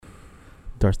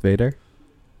Darth Vader.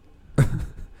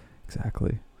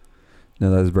 Exactly.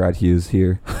 No, that is Brad Hughes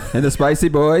here in the Spicy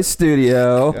Boys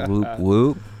studio. Whoop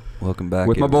whoop. Welcome back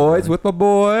With my everybody.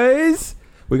 boys.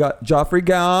 We got Joffrey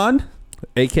Gone.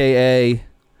 AKA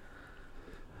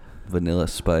Vanilla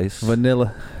Spice.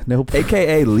 Vanilla. Nope.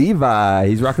 AKA Levi.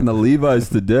 He's rocking the Levi's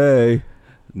today.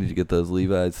 Did you get those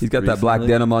Levi's? He's got that black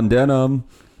recently? denim on denim.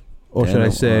 Or should I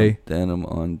say denim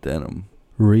on denim?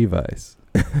 Revice?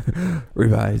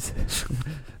 Revise.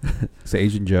 It's an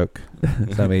Asian joke.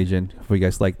 So I'm Asian. If you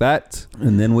guys like that.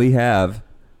 And then we have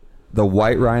the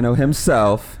White Rhino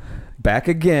himself back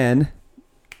again.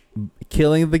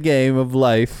 Killing the game of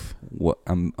life. What?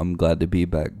 I'm glad to be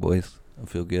back, boys. I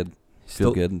feel good.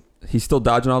 Feel good. He's still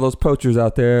dodging all those poachers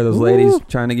out there. Those Woo! ladies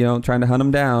trying to hunt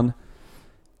him down.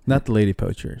 Not the lady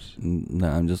poachers. No,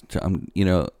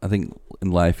 I think in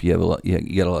life you have a lot. You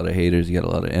get a lot of haters. You get a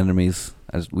lot of enemies.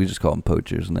 We just call them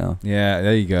poachers now. Yeah,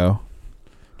 there you go.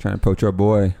 Trying to poach our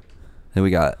boy. Then we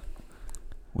got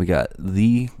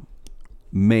the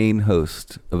main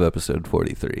host of episode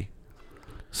 43,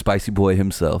 Spicy Boy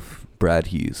himself, Brad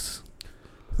Hughes,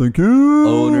 Thank you.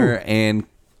 owner and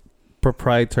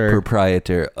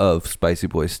Proprietor of Spicy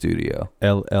Boy Studio.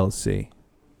 LLC.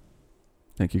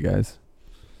 Thank you, guys.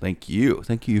 Thank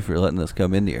you for letting us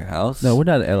come into your house. No, we're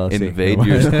not an LLC. Invade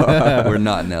yours. We're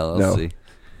not an LLC.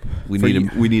 No. We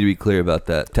need to be clear about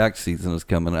that. Tax season is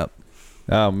coming up.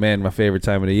 Oh man, my favorite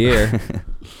time of the year.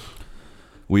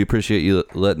 We appreciate you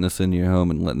letting us in your home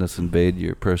and letting us invade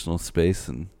your personal space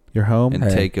and Your home. and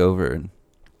Hey. take over. And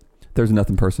There's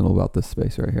nothing personal about this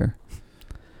space right here.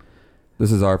 This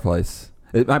is our place.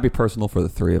 It might be personal for the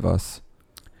three of us.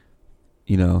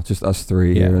 You know, just us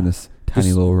three Yeah. here in this tiny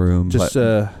Just- little room. Just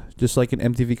like in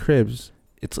MTV Cribs.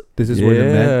 it's This is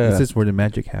where the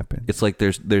magic happens. it's like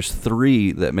there's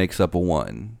three that makes up a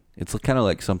one. It's kind of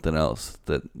like something else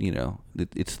that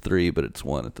it's three, but it's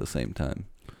one at the same time.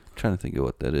 I'm trying to think of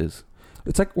what that is.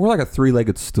 It's like we're like a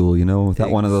three-legged stool, you know, without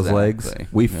one of those legs. Exactly.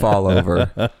 We Yeah. fall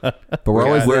over. But we're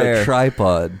always we're there. a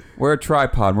tripod. We're a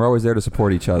tripod. We're always there to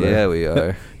support each other. Yeah, we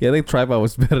are. Yeah, I think tripod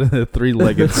was better than a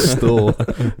three-legged stool.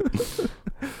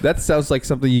 That sounds like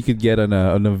something you could get on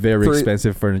a very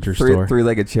expensive furniture store.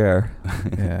 Three-legged chair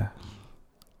Yeah.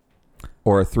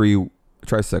 or a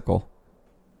tricycle.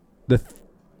 The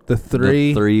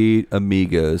three. The three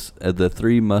amigos, the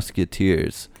three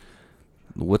musketeers.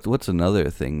 What's another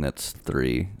thing that's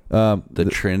three? The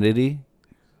Trinity.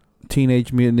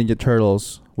 Teenage Mutant Ninja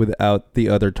Turtles without the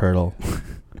other turtle.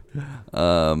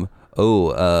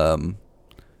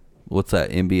 What's that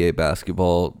NBA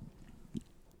basketball?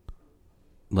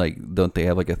 Like, don't they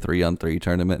have like a 3-on-3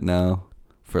 tournament now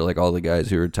for like all the guys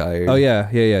who retired? Oh yeah.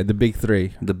 The big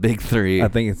three. The big three. I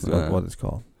think it's what it's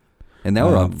called. And now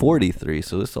we're on 43,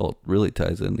 so this all really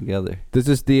ties in together. This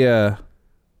is the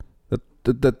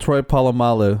Troy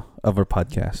Polamalu of our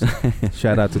podcast.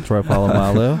 Shout out to Troy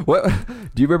Polamalu. What?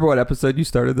 Do you remember what episode you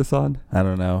started this on? I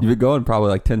don't know. You've been going probably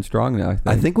like 10 strong now,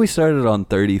 I think we started on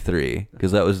 33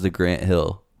 because that was the Grant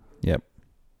Hill. Yep.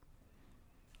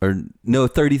 Or no,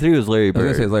 33 was Larry I was going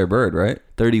Bird. to say Larry Bird, right?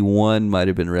 31 might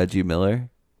have been Reggie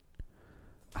Miller.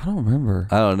 I don't remember.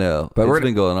 I don't know. But It's we're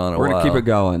been going on a We're while. going to keep it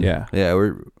going. Yeah. Yeah,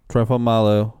 we're Troy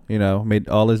Polamalu, made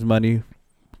all his money.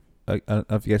 I don't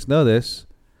know if you guys know this.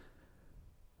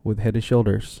 With Head and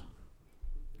Shoulders.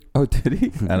 Oh, did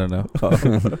he? I don't know.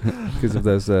 Because of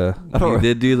those he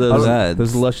did do those ads.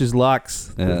 those luscious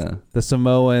locks. Yeah. The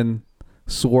Samoan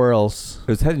swirls.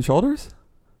 It was Head and Shoulders?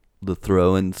 The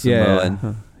throwing Samoan.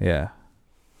 Yeah. Yeah.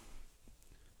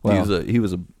 Well, he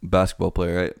was a basketball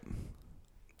player, right?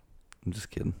 I'm just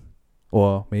kidding.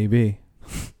 Well, maybe.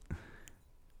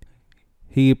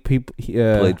 He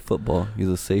Played football. He's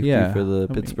a safety yeah, for the I mean,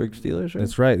 Pittsburgh Steelers, right?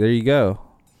 That's right. There you go.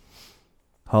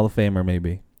 Hall of Famer,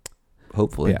 maybe.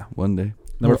 Hopefully, Yeah. one day.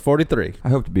 Number 43 I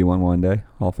hope to be one day.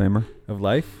 Hall of Famer. of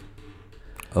life.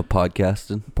 A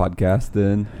podcasting, Podcast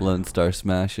then. Lone Star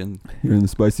smashing. Here in the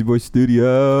Spicy Boy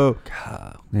studio.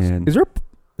 God, Man.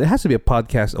 There has to be a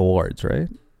podcast awards, right?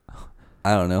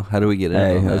 I don't know. How do we get in?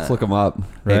 Hey, on let's that? look them up.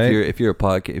 Right? If you're a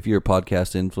podcast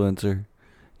influencer,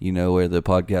 you know where the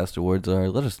podcast awards are.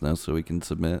 Let us know so we can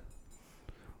submit.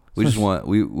 We just want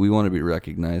we want to be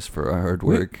recognized for our hard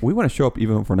work. We want to show up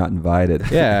even if we're not invited.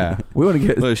 Yeah. We want to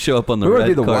get. We're gonna show up on the We want red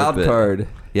to be the wild carpet. card.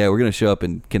 Yeah, we're gonna show up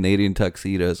in Canadian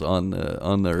tuxedos on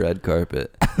the red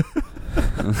carpet.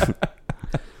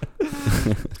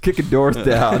 Kicking doors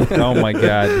down. Oh my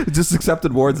God. Just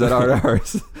accepted awards that aren't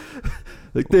ours.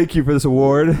 Like, thank you for this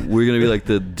award. We're gonna be like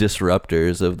the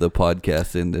disruptors of the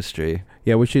podcast industry.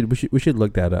 Yeah, we should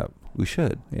look that up. We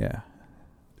should. Yeah.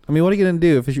 I mean, what are you gonna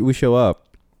do if we show up?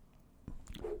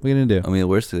 What are you gonna do? I mean, the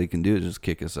worst thing they can do is just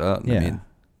kick us out. Yeah. I mean,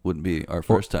 wouldn't be our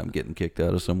first time getting kicked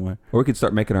out of somewhere. Or we could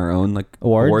start making our own like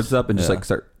Awards? awards up and just Yeah. like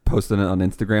start posting it on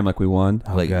Instagram like we won.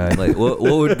 Oh, like, God. like what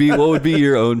would be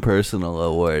your own personal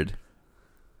award?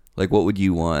 Like, what would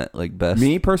you want? Like best.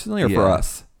 Me personally, or for Yeah.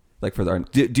 us? Like for our.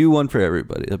 Do one for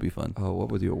everybody. That'd be fun. Oh, what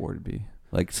would the award be?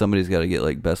 Like somebody's got to get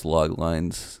like best log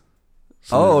lines.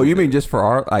 Oh, you mean just for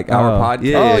our our podcast?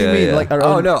 Yeah, oh, you mean yeah. like our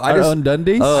Oh, own, no, I our just- own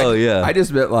Dundies? Oh yeah. I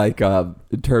just meant like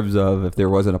in terms of if there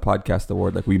wasn't a podcast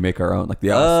award, like we make our own, like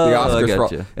the Oh, Oscars, I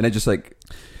gotcha. and it just like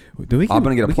Do we? I'm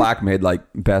gonna get a plaque made like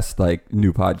best like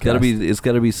new podcast. It's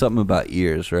gotta be something about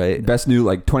ears, right? best new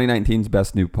like 2019's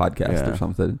best new podcast Yeah. or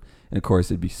something. And of course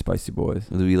it'd be Spicy Boys.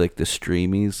 It'd be like the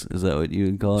streamies. Is that what you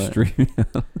would call it? Stream.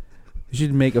 You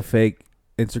should make a fake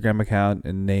Instagram account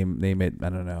and name it. I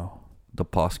don't know. The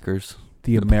Poskers.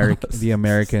 The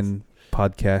American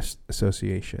Podcast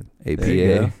Association. There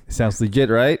you go. APA. Sounds legit,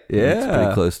 right? It's pretty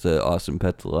Yeah. close to Awesome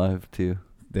Pets Alive too.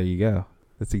 There you go.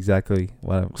 That's exactly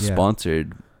what I'm. Yeah.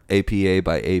 Sponsored. APA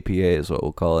by APA is what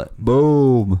we'll call it.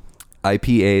 Boom.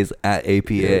 IPAs at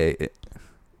APA.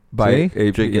 By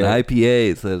See? Drinking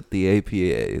IPAs at the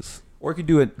APAs. Or you could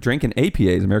do it drinking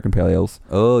APAs, American Pale Ales.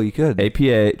 Oh, you could.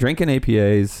 APA drinking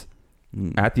APAs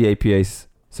Mm. at the APAs,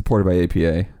 supported by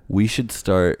APA. We should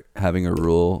start having a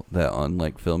rule that on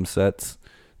like film sets,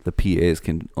 the PAs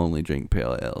can only drink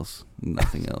pale ales,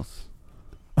 nothing else.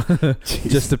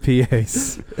 Just the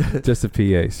PAs. Just the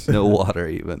PAs. No water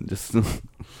even. Just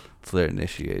it's their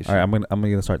initiation. All right, I'm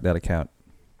gonna start that account.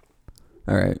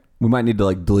 All right. We might need to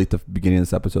like delete the beginning of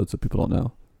this episode so people don't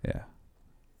know. Yeah.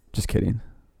 Just kidding.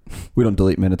 We don't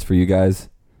delete minutes for you guys,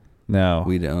 No.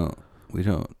 We don't.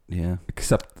 Yeah.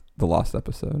 except the lost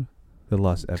episode. The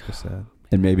lost episode.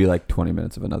 And maybe like 20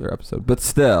 minutes of another episode. But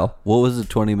still. What was the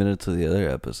 20 minutes of the other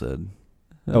episode?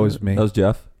 That was me. That was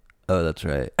Jeff. Oh, that's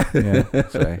right. Yeah.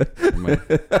 Sorry.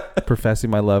 Professing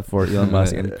my love for Elon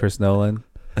Musk and Chris Nolan.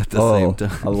 At the same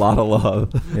time. A lot of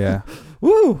love. Yeah.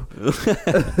 Woo!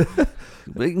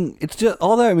 It's just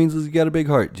all that means is you got a big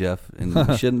heart, Jeff, and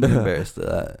you shouldn't be embarrassed of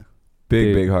that.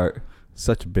 Big heart.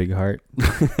 Such a big heart.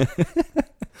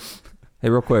 Hey,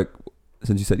 real quick,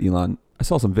 since you said Elon, I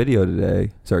saw some video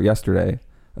yesterday,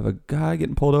 of a guy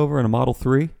getting pulled over in a Model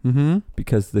 3 Mm-hmm.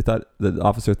 because the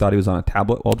officer thought he was on a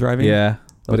tablet while driving. Yeah.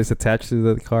 But it's attached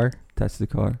to the car. Attached to the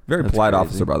car. Very That's polite crazy.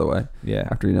 officer, by the way. Yeah.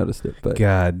 After he noticed it, but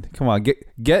God, come on, get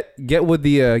with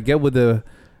the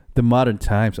modern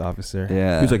times, officer.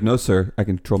 Yeah. he was like, "No, sir, I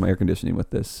can control my air conditioning with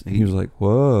this." And he was like,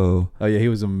 "Whoa!" Oh yeah, he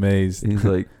was amazed. He's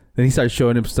like, Then he started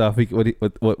showing him stuff. What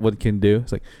it can do.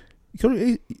 It's like,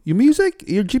 your music,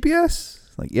 your GPS.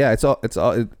 It's like, yeah, it's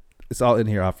all in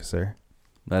here, officer.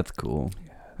 That's cool.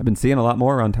 "I've been seeing a lot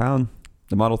more around town.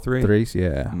 The Model 3, Threes,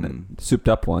 yeah. Mm. souped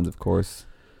up ones, of course,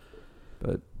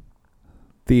 but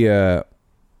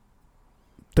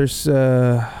There's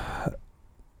I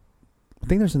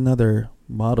think there's another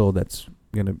model that's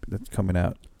coming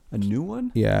out. a new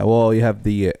one. Yeah, well, you have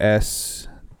the S,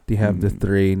 you have the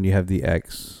 3, and you have the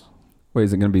X. Wait,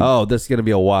 is it gonna be? Oh, that's gonna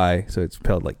be a Y, so it's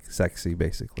spelled like sexy,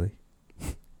 basically.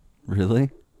 Really?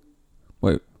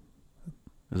 Wait,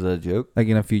 Is that a joke? Like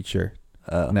in a future.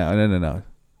 Oh. No.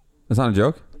 that's not a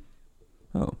joke.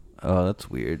 Oh, Oh, that's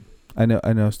weird. I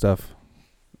know stuff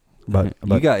about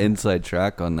you got inside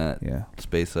track on that yeah.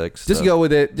 SpaceX. Just stuff. go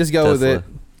with it. Just go with Tesla. it.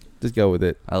 Just go with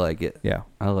it. I like it. Yeah.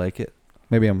 I like it.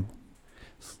 Maybe I'm.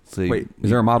 So wait, is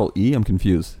there a Model E? I'm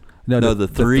confused. No, the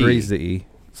 3. 3 is the E.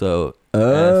 So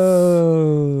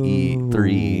Oh,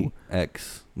 E3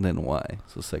 X then Y.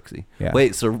 So sexy. Yeah.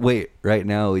 Wait. Right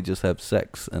now we just have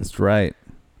sex and That's right.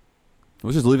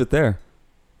 Let's just leave it there.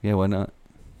 yeah. Why not?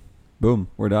 Boom,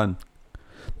 we're done.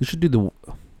 They should do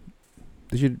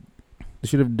They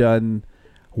should have done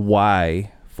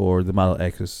Y for the Model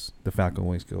X's. The Falcon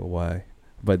Wings go Y,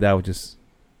 but that would just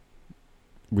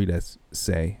read as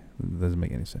say. It doesn't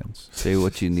make any sense. Say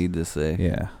what you need to say.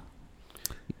 Yeah.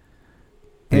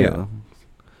 Yeah.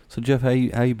 So Jeff, how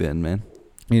you been, man?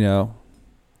 You know,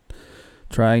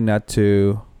 trying not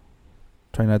to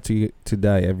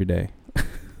die every day.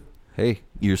 Hey,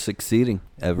 you're succeeding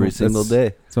every Well, single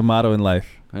that's- day. It's a motto in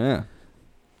life. Yeah.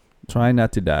 Trying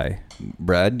not to die.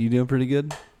 Brad, you doing pretty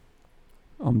good?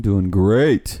 I'm doing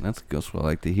great. That's what I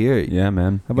like to hear. Yeah,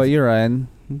 man. How about you, Ryan?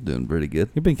 I'm doing pretty good.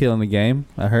 You've been killing the game,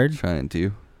 I heard. Trying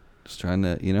to,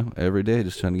 every day,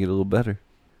 just trying to get a little better.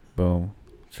 Boom.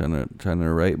 Trying to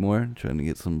write more. Trying to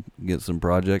get some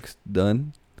projects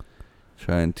done.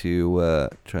 Trying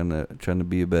to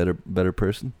be a better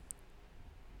person.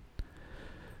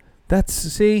 Trying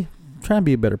to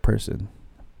be a better person.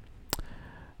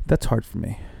 That's hard for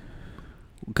me.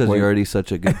 Because Wait. you're already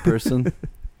such a good person.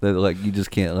 That like you just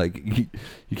can't like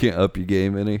you can't up your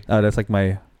game any. Oh, that's like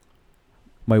my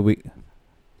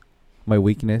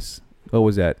weakness. What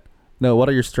was that? No, what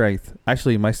are your strengths?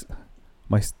 Actually, my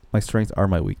strengths are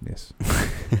my weakness.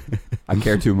 I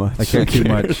care too much. I care too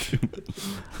much.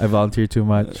 I volunteer too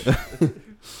much.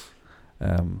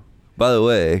 By the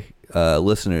way,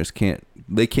 listeners can't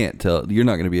tell. You're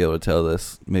not going to be able to tell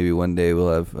this. Maybe one day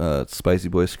we'll have Spicy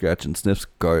Boy Scratch and Sniffs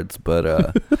cards.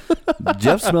 But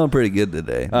Jeff's smelling pretty good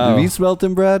today. Have you smelled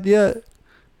him, Brad, yet?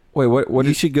 Wait, what?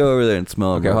 You should go over there and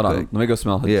smell him. Okay, hold on. quick. Let me go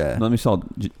smell. Yeah. Let me smell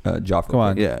Joff. Come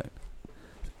on. Yeah.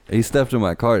 He stepped in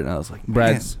my cart and I was like,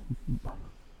 Brad's. Man.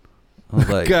 I was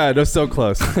like, God, that was so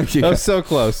close. Yeah. That was so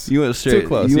close. You went straight. Too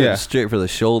close, You yeah. went straight for the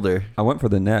shoulder. I went for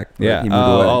the neck. But Yeah. he moved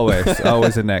away.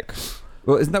 Always a neck.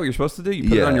 Well, isn't that what you're supposed to do? You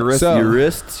put it on your wrist. So- your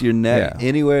wrists, your neck, Yeah.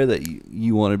 anywhere that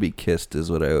you want to be kissed is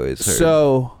what I always heard.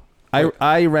 So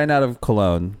I ran out of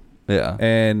cologne, yeah.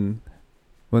 and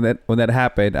when that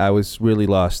happened, I was really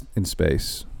lost in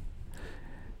space.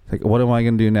 Like, what am I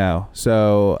gonna do now?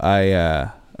 So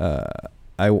I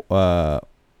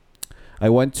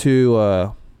went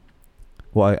to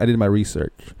I did my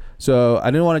research. So I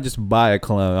didn't want to just buy a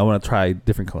cologne. I want to try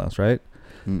different colognes, right?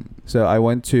 Mm. So I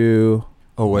went to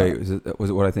Oh wait, was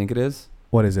it what I think it is?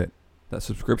 what is it? That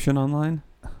subscription online?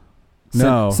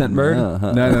 No. Scentbird.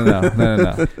 Uh-huh.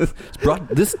 No. It's brought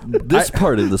this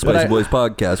part of the but Spicy Boys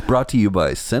podcast brought to you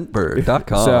by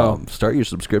Scentbird.com. So- Start your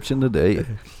subscription today.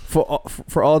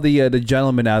 For all the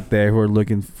gentlemen out there who are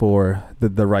looking for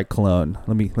the right cologne,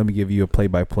 let me give you a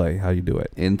play-by-play how you do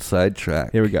it. Inside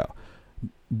track. Here we go.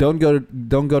 Don't go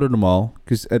to the mall,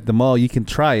 because at the mall you can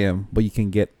try them, but you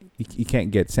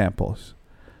can't get samples.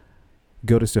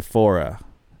 Go to Sephora.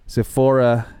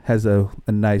 Sephora has a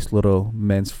nice little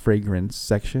men's fragrance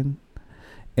section,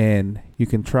 and you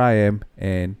can try them,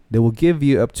 and they will give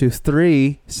you up to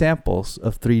 3 samples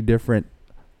of 3 different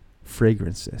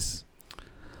fragrances.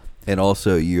 And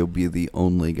also, you'll be the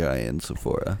only guy in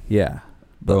Sephora. Yeah.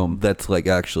 Boom. That's like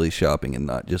actually shopping and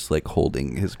not just like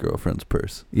holding his girlfriend's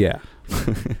purse. Yeah.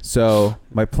 So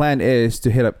my plan is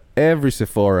to hit up every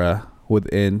Sephora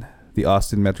within the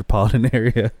Austin metropolitan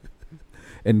area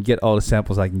and get all the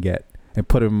samples I can get and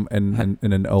put them in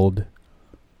an old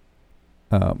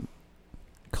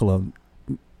cologne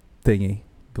thingy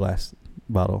glass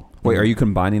bottle. Wait, are you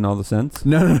combining all the scents?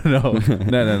 No.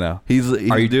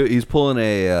 He's pulling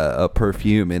a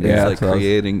perfume and Yeah, he's like that's what I was-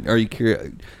 creating. Are you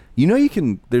You know, you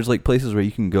can. There's like places where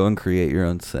you can go and create your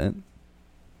own scent.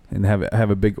 And have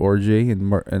a big orgy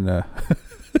and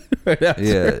right after.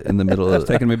 Yeah, in the middle That's of.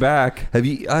 taking me back. Have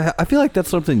you? I feel like that's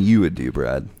something you would do,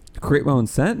 Brad. Create my own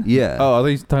scent? Yeah. Oh, I thought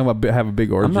you were talking about have a big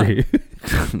I'm not- orgy.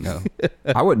 No.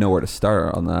 I wouldn't know where to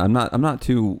start on that. I'm not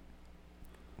too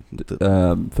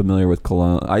familiar with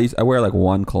cologne. I wear like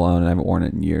one cologne and I haven't worn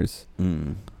it in years.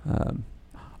 Mm.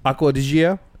 Aqua di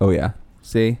Gio. Oh yeah.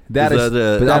 See, that is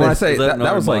But that when I is- say is that, an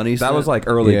that was like Armani that was scent? like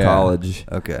early Yeah. college.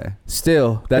 Okay.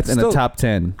 still that's It's in still- the top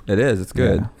 10. It is. It's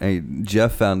good. Yeah. Hey,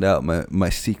 Jeff found out my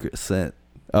secret scent.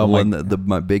 Oh the my! one that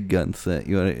my big gun scent.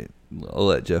 You want to? I'll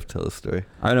let Jeff tell the story.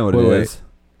 I know what Wait, it wait. is.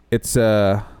 It's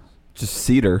Just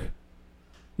cedar.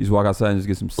 You just walk outside and just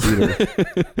get some cedar.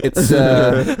 it's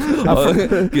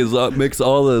Because makes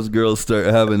all those girls start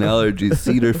having allergies.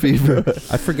 Cedar fever.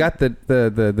 I forgot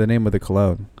the name of the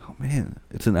cologne. Oh man,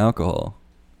 it's an alcohol.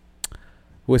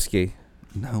 Whiskey,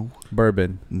 No,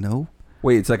 bourbon. no,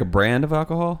 Wait, it's like a brand of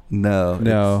alcohol? no,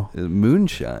 No. It's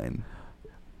moonshine.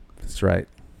 That's right.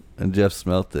 And Jeff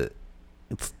smelt it.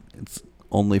 It's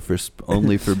only for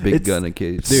big It's- gun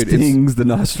occasions. Dude, it's- Stings the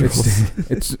nostrils.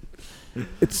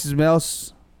 It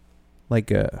smells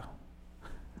like I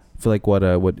feel like what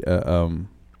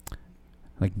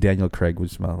like Daniel Craig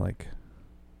would smell like.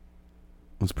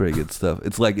 It's pretty good stuff.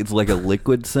 It's like a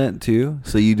liquid scent too.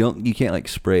 So you can't like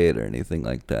spray it or anything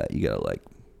like that. You gotta like.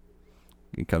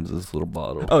 It comes in this little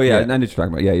bottle. Oh yeah, Yeah. I know what you're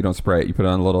talking about. Yeah, you don't spray it. You put it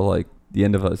on a little like the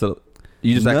end of it. So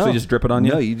you just actually just drip it on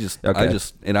you. No, you just.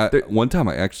 Okay. One time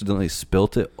I accidentally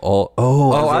spilt it all.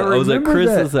 Oh, I was at remember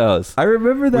Chris's house. I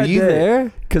remember that. Were you day.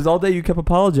 there? Because all day you kept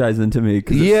apologizing to me.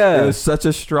 'Cause Yeah. it was such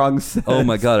a strong scent. Oh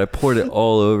my god! I poured it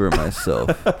all over myself,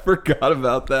 I forgot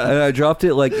about that. and I dropped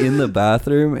it like in the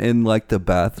bathroom, and like the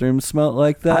bathroom smelled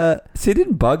like that. See, it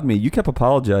didn't bug me. You kept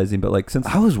apologizing, but like since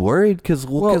I was worried because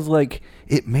Well- like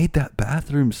it made that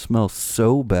bathroom smell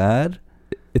so bad.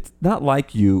 it's not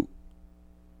like you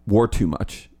wore too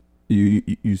much.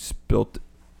 You spilt.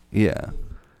 Yeah,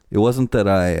 it wasn't that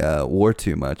I wore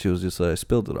too much. It was just that I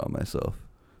spilled it on myself.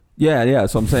 Yeah.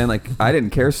 So I'm saying like I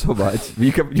didn't care so much.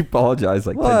 You apologized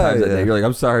like 10 times a day. You're like,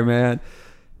 I'm sorry, man.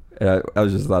 And I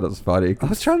was just thought it was funny. I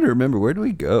was trying to remember, where do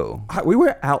we go? We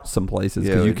were out some places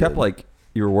Yeah, because we you kept did. like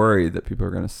you were worried that people are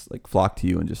gonna like flock to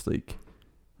you and just like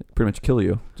pretty much kill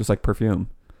you, just like perfume.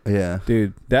 Yeah.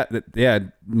 Dude, that yeah,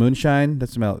 moonshine. That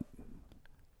smelled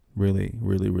really,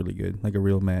 really, really good, like a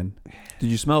real man.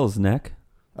 Did you smell his neck?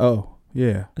 Oh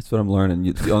yeah, That's what I'm learning.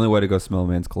 The only way to go smell a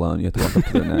man's cologne, you have to walk up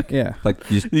to their neck. yeah. Like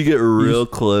you just, You get real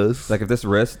close. like if this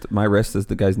wrist, my wrist is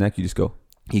the guy's neck, you just go.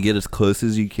 You get as close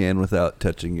as you can without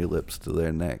touching your lips to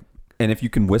their neck. And if you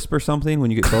can whisper something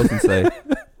when you get close and say,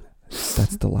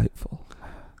 "That's delightful.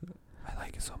 I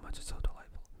like it so much. It's so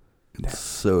delightful." It's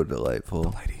so delightful.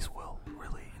 The ladies will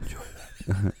really enjoy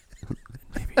that.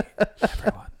 Maybe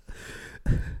everyone.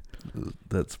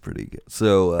 That's pretty good.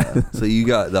 So, so you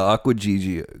got the Aqua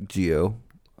Gio.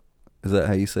 Is that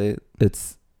how you say it?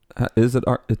 It's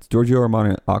it's Giorgio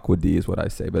Armani Aqua D is what I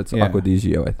say, but it's Yeah. Aqua Di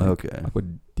Gio, I think. Okay. Aqua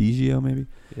Di Gio maybe.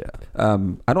 Yeah.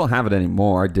 I don't have it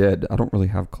anymore. I did. I don't really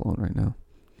have cologne right now.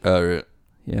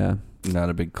 Yeah. Not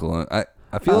a big cologne. I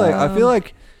feel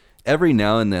like every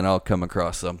now and then I'll come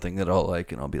across something that I'll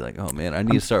like, and I'll be like, oh man, I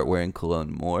need to start wearing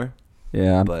cologne more.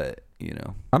 Yeah. But you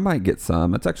know, I might get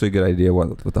some. It's actually a good idea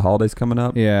with the holidays coming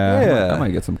up. Yeah. Yeah. I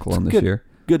might get some cologne It's this good. year.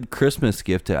 good Christmas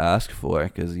gift to ask for,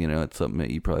 because you know it's something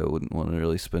that you probably wouldn't want to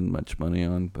really spend much money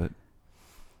on. But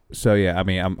So yeah, I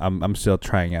mean, I'm still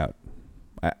trying out.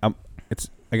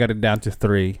 I got it down to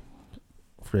 3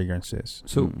 fragrances.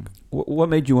 So mm. what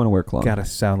made you want to wear cologne? Gotta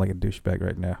sound like a douchebag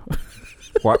right now.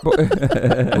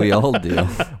 we all do.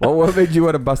 Well, what made you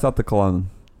want to bust out the cologne?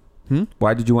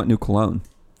 Why did you want new cologne?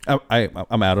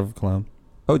 I'm out of cologne.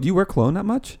 Oh, do you wear cologne that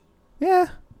much? Yeah,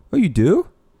 Oh, you do?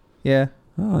 yeah.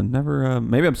 Oh, never.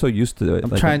 Maybe I'm so used to it.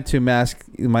 I'm trying to mask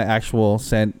my actual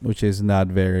scent, which is not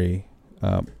very.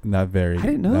 I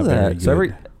didn't know not very that. So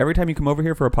good. every time you come over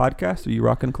here for a podcast, are you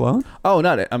rocking cologne? Oh,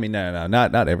 not. I mean, no,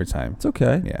 not every time. It's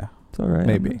okay. Yeah, It's all right.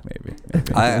 maybe.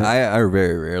 I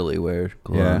very rarely wear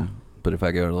cologne. Yeah. But if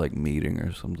I go to like meeting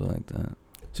or something like that,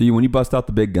 So when you bust out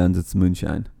the big guns, it's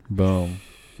moonshine. Boom.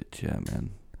 shit, yeah, man.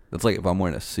 That's like if I'm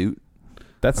wearing a suit.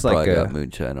 That's I like probably a. got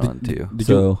moonshine on too.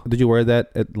 Did you wear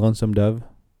that at Lonesome Dove?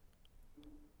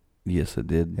 Yes, I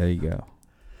did. There you go.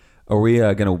 Are we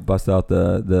gonna bust out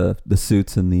the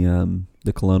suits and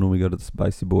the cologne when we go to the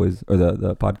Spicy Boys or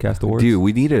the podcast awards? Dude,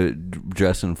 we need to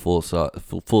dress in full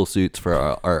suits for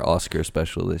our Oscar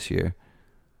special this year.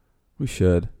 We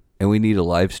should. And we need to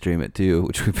live stream it too,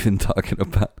 which we've been talking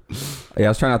about. Yeah, I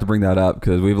was trying not to bring that up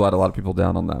because we've let a lot of people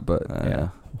down on that. But Yeah.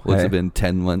 What's Hey. it been?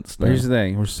 10 months now? Here's the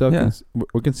thing: Yeah.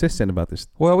 we're consistent about this.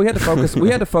 well, we had to focus. We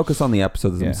had to focus on the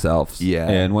episodes Yeah. themselves. Yeah.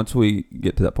 And once we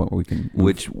get to that point where we can,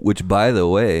 move- Which, by the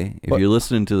way, if But- you're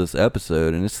listening to this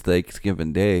episode and it's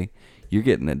Thanksgiving Day, you're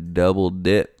getting a double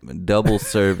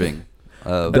serving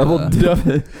of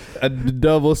A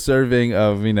double serving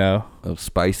of of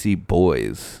Spicy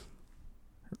Boys.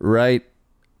 right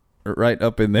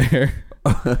up in there.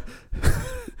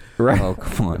 right, Oh,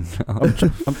 come on.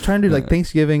 I'm trying to do like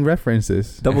Thanksgiving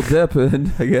references. double dip,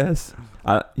 and I guess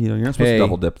you're not supposed Hey. to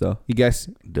double dip though. You guys,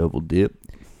 Double dip.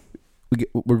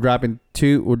 we're dropping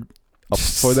 2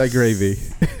 for that gravy.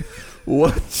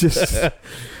 What? Just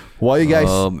While you guys,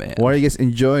 Oh, man. while you guys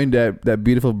enjoying that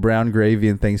beautiful brown gravy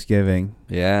in Thanksgiving,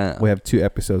 Yeah. we have 2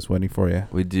 episodes waiting for you.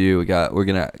 We do. You're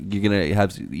gonna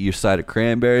have your side of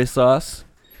cranberry sauce.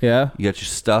 Yeah, You got your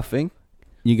stuffing.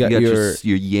 you You got, got your.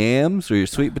 your yams or your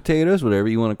sweet potatoes, whatever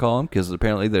you want to call them, because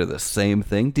apparently they're the same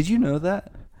thing. Did you know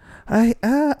that?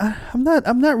 I'm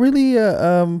not really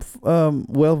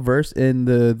well versed in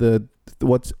the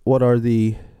what are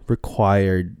the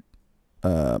required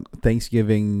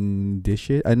Thanksgiving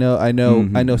dishes. I know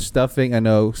Mhm. stuffing. I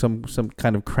know some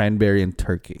kind of cranberry and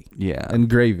turkey Yeah. and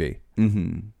gravy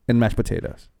Mm-hmm. and mashed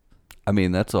potatoes. I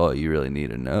mean, that's all you really need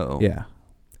to know. Yeah,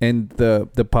 and the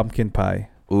pumpkin pie.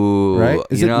 Ooh. Right?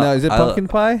 Is you it know, no? Is it I- pumpkin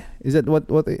pie? Is that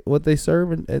what they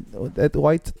serve at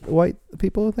white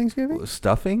people at Thanksgiving?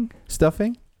 Stuffing?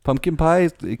 Stuffing? Pumpkin pie,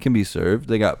 it can be served.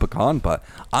 They got pecan pie.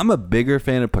 I'm a bigger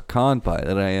fan of pecan pie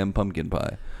than I am pumpkin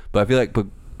pie. But I feel like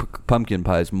pumpkin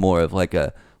pie is more of like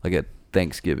a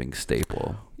Thanksgiving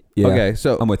staple. yeah. Okay,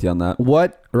 so I'm with you on that.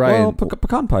 what, Ryan? Well,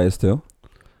 pecan pie is too.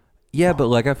 Yeah, but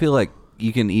like I feel like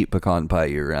you can eat pecan pie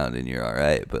year round and you're all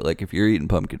right. But like if you're eating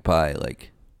pumpkin pie,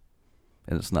 like,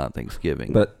 and it's not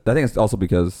Thanksgiving. But I think it's also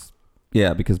because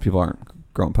people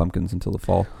aren't growing pumpkins until the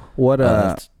fall. what?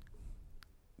 that's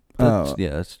Oh. yeah,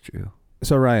 that's true.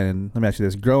 So Ryan, let me ask you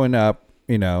this: growing up,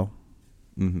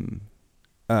 Mm-hmm.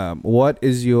 what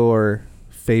is your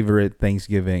favorite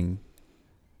Thanksgiving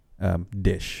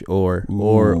dish or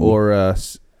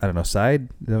I don't know, side?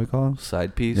 Is that what we call them?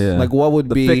 Side piece. Yeah. Like what would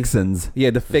The be fixins. Yeah,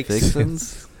 the fixins.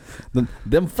 Fixins.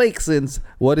 them fake sins.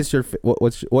 What is your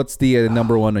what's the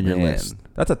number one on your Man, list?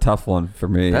 That's a tough one for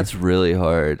me. That's really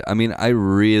hard. I mean, I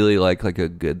really like a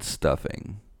good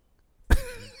stuffing.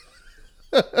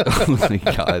 Oh my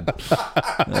god!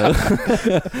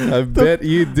 I bet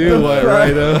you do,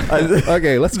 right?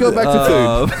 Okay, let's go back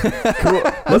to food. Cool.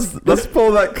 Let's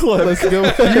pull that clip. Let's go.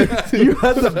 You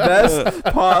had the best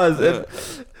pause.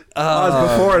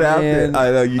 Pause before and after. Man.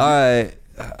 I know you. All right.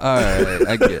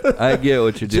 I get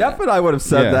what you're doing. Jeff and I would have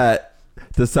said Yeah. that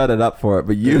to set it up for it,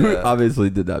 but you Yeah. obviously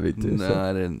did not mean to. No, so.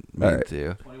 I didn't All mean right.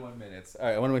 to. 21 minutes. All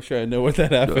right, I want to make sure I know what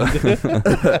that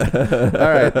happened.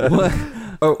 All right. What?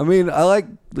 Oh, I mean, I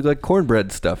like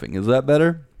cornbread stuffing. Is that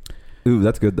better? Ooh,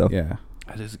 that's good though. Yeah.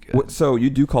 That is good. What, so you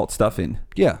do call it stuffing?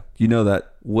 Yeah. You know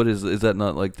that? What is that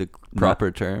not like the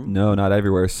proper term? No, not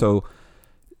everywhere. So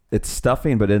it's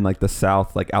stuffing, but in like the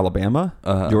South, like Alabama,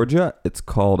 Georgia, it's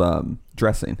called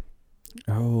dressing.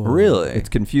 Oh, Really? It's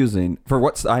confusing for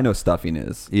what I know stuffing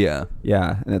is. Yeah.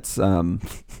 Yeah, and it's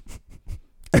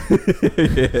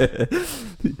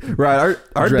right.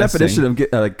 Our Dressing. definition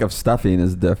of stuffing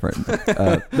is different.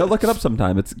 No, look it up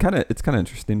sometime. It's kind of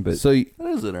interesting, but So, That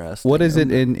is interesting. what is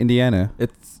it in Indiana?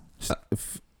 it's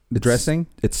The dressing,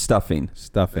 it's stuffing.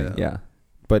 stuffing. Yeah.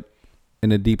 In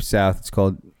the deep South, it's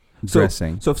called So-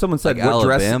 dressing. So if someone said Like what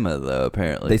dress, Alabama, though,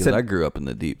 apparently. They They said- I grew up in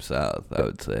the deep South, I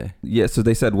would say. yeah. So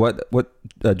they said what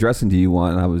dressing do you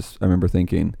want? And I remember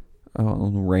thinking,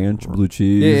 oh, ranch, blue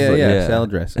cheese. yeah, like- yeah.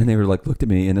 salad dressing. And they were like, looked at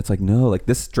me, and it's like, no, like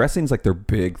this dressing's like their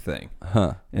big thing,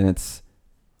 Huh. and it's,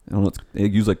 I don't know, they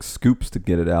use like scoops to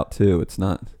get it out too. It's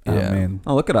not. Oh Yeah. man,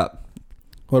 Oh, look it up.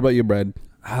 what about you, Brad?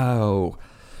 Oh,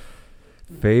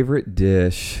 favorite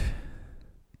dish.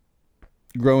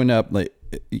 Growing up, like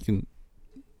you can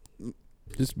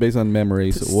just based on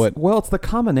memories. What? Well, it's the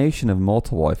combination of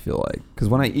multiple. I feel like because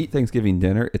when I eat Thanksgiving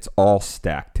dinner, it's all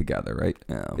stacked together, right?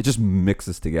 Yeah. It just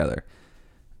mixes together.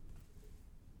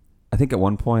 I think at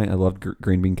one point I loved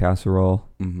green bean casserole.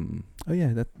 Mm-hmm. Oh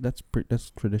yeah, that's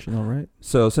traditional, right?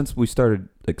 So since we started,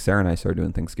 like Sarah and I started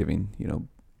doing Thanksgiving,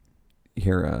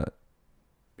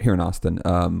 here in Austin,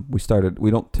 we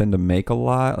don't tend to make a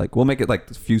lot. Like we'll make it like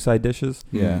a few side dishes.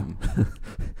 Yeah. I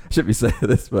shouldn't be saying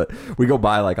this, but we go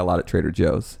buy like a lot at Trader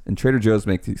Joe's, and Trader Joe's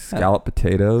makes these scalloped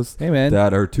potatoes Hey man,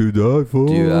 that are to die for.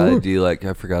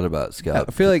 I forgot about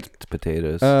scalloped I feel like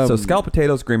potatoes. So scalloped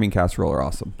potatoes, green bean casserole are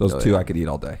awesome. Those Oh, two yeah. I could eat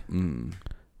all day.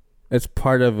 it's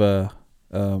part of a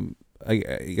I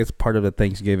guess part of the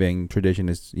Thanksgiving tradition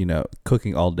is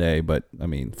cooking all day, but I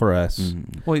mean for us,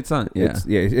 Mhm. Well, it's not. Yeah,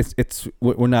 it's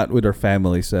we're not with our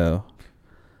family, so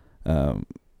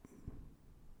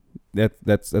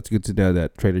that's good to know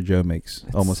that Trader Joe makes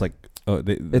almost like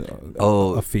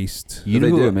a feast. You they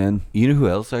know do, man. You know who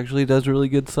else actually does really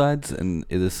good sides? And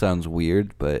this sounds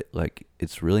weird, but like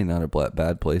it's really not a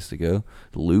bad place to go.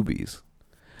 Luby's.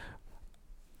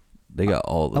 They got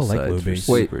all the I like sides for Luby's.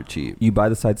 super cheap. You buy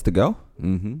the sides to go?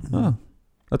 Mm-hmm. Oh,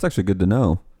 that's actually good to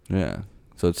know. Yeah.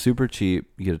 So it's super cheap.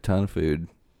 You get a ton of food,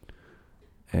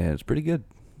 and it's pretty good.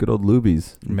 Good old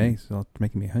Luby's. It's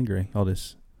making me hungry. All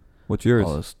this. What's yours?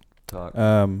 All this talk.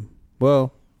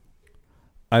 Well,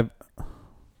 I've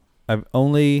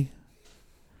only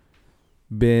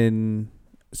been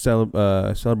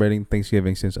celebrating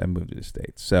Thanksgiving since I moved to the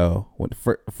States. So when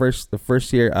the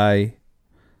first year I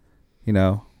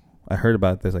heard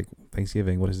about this, like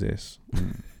Thanksgiving, what is this?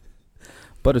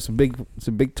 But it's a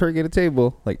big turkey at the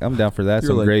table. Like I'm down for that. You're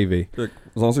Some like- gravy. As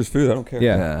long as there's food, I don't care.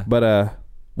 Yeah. Yeah. But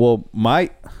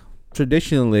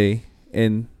traditionally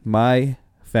in my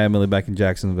family back in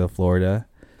Jacksonville, Florida,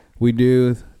 we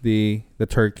do the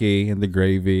turkey and the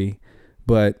gravy,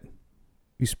 but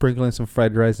you sprinkle in some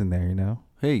fried rice in there,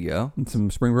 Here you go. And some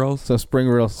spring rolls. some spring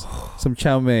rolls, some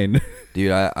chow mein.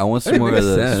 Dude, I want some That more of makes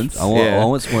those. sense. I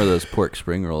want some more of those pork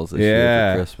spring rolls this year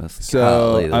Yeah. for Christmas. So,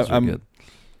 Golly, those are I'm- good.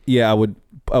 Yeah, I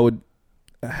would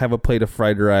have a plate of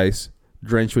fried rice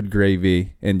drenched with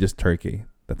gravy and just turkey.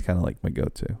 That's kind of like my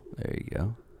go-to. There you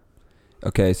go.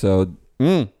 Okay, so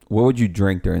what would you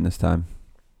drink during this time?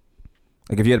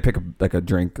 Like if you had to pick a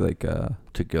drink, like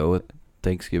To go with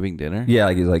Thanksgiving dinner? yeah,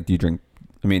 like do you drink?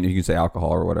 I mean, you can say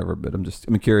alcohol or whatever, but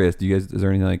I'm curious. Do you guys? Is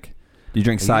there any like? Do you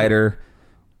drink cider,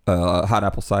 hot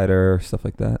apple cider, stuff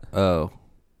like that? Oh.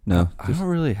 No, I just don't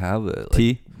really have it. Like,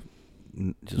 tea,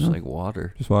 just No. like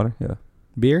water. just water. Yeah.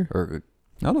 Beer? Or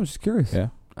I don't know. I'm just curious. Yeah.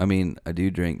 I mean, I do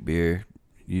drink beer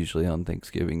usually on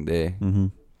Thanksgiving Day, Mm-hmm.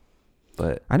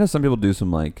 but I know some people do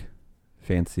some like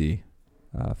fancy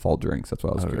fall drinks. That's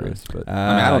why I was Oh, really? curious. But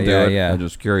I mean, I don't do yeah, it. yeah. I'm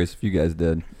just curious if you guys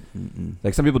did. mm-mm.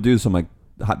 Like some people do some like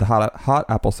hot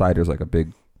apple cider is like a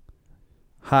big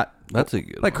hot. That's a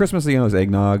good Like one. Christmas, is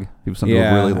eggnog. Some people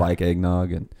Yeah. really like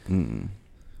eggnog, and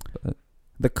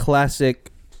The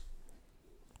classic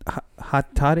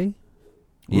hot toddy.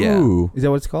 Yeah. Ooh. Is that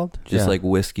what it's called? Just Yeah. like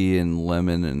whiskey and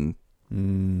lemon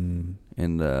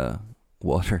and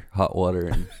water, hot water,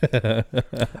 and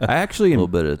I actually a little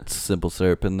bit of simple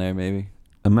syrup in there, maybe.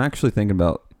 I'm actually thinking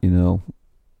about,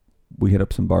 we hit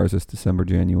up some bars this December,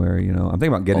 January. I'm thinking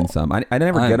about getting some. I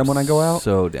never get them when I go out.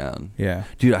 So down, Yeah.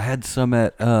 dude. I had some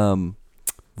at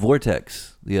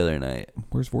Vortex the other night.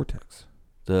 Where's Vortex?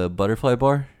 The butterfly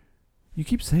bar. You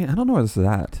keep saying, I don't know where this is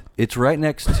at. It's right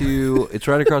next to. It's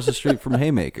right across the street from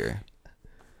Haymaker.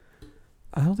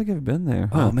 I don't think I've been there.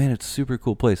 Oh man, it's a super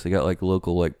cool place. They got like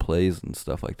local like plays and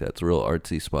stuff like that. It's a real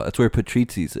artsy spot. That's where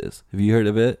Patrizzi's is. Have you heard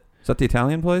of it? Is that the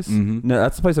Italian place? Mhm. No,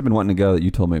 that's the place I've been wanting to go that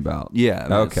you told me about. Yeah.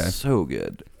 Man, Okay. It's so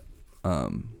good.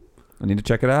 I need to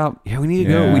check it out. Yeah, we need to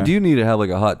go. We Yeah. do need to have like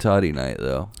a hot toddy night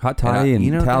though. Hot toddy and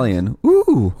you know what Italian.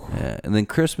 Ooh. Yeah, and then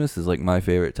Christmas is like my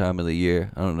favorite time of the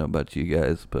year. I don't know about you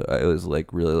guys, but I always like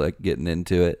really like getting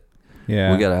into it.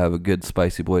 Yeah. We gotta have a good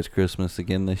Spicy Boys Christmas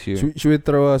again this year. Should we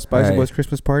throw a Spicy Hey. Boys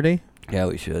Christmas party? Yeah,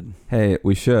 we should. Hey,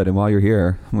 we should. And while you're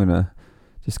here, I'm gonna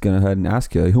just go ahead and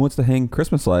ask you, who wants to hang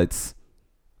Christmas lights?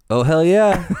 Oh hell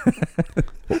yeah!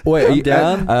 Wait, I'm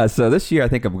down. So this year I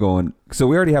think I'm going. So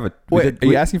we already have a. Are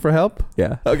you asking for help?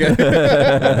 Yeah. Okay.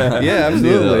 Yeah,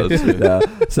 absolutely. Yeah,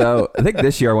 So I think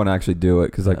this year I want to actually do it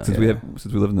because since we Yeah.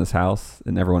 live in this house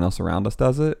and everyone else around us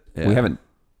does it, Yeah. we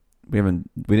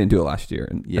didn't do it last year,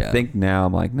 and Yeah. I think now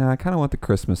I'm like, nah, I kind of want the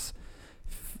Christmas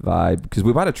vibe because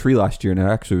we bought a tree last year and it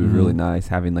actually was really nice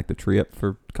having like the tree up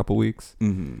for a couple weeks.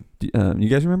 Mm-hmm. You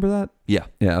guys remember that? Yeah.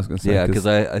 Yeah, I was gonna say. Yeah, because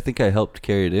I think I helped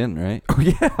carry it in, right? Oh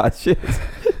yeah, shit.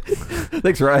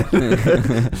 Thanks,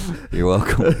 Ryan. You're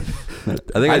welcome.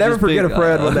 I never forget a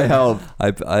friend when they help.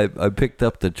 I picked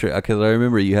up the tree because I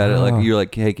remember you had it Oh. like you're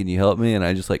like, hey, can you help me? And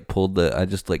I just like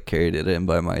carried it in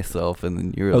by myself, and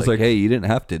then you were I was like, like- hey, you didn't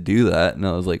have to do that, and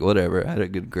I was like, whatever. I had a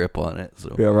good grip on it,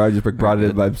 so Yeah, Ryan just brought it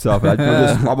in by himself. And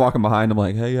I'm walking behind. I'm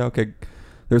like, hey, yeah, okay.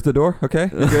 There's the door. Okay,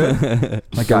 you're good.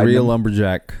 Like a Guiding real him.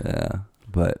 lumberjack. Yeah,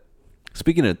 but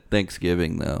speaking of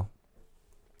Thanksgiving, though,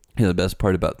 the best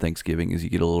part about Thanksgiving is you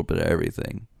get a little bit of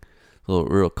everything, a little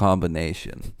real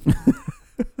combination.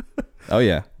 Oh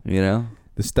yeah. You know,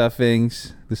 The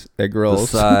stuffings, the egg the rolls.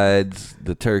 sides,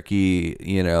 the turkey,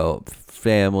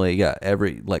 family, got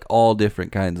all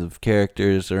different kinds of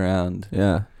characters around.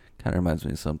 Yeah, Kind of reminds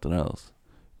me of something else.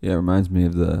 yeah. It reminds me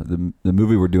of the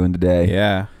movie we're doing today.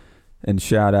 Yeah. And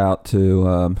shout out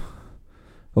to,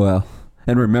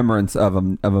 in remembrance of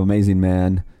Amazing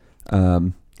Man,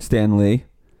 Stan Lee.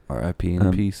 R.I.P.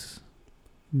 in peace.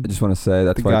 I just want to say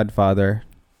that's The why. Godfather.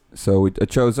 So I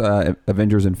chose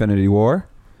Avengers: Infinity War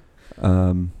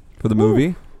for the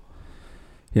movie.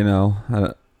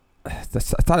 I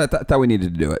thought we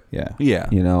needed to do it. Yeah. Yeah.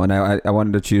 And I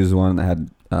wanted to choose one that had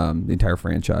the entire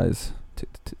franchise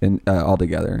all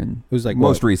together, and It was like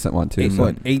most recent one too.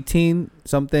 So 18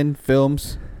 something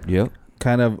films Yep.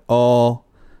 kind of all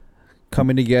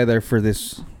coming together for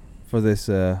this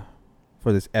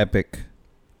epic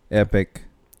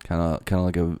Kind of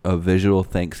like a visual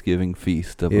Thanksgiving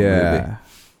feast of a yeah. movie.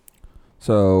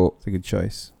 so It's a good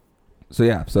choice.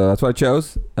 yeah, so that's what I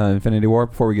chose. Infinity War.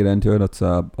 Before we get into it, let's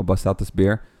I'll bust out this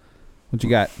beer. What you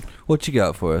got? What you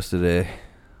got for us today?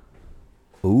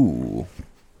 Ooh.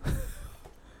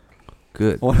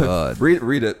 Good God.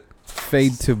 Read it.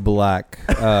 Fade to Black.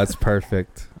 It's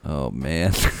perfect. Oh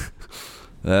man.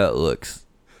 That looks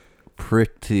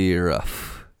pretty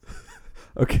rough.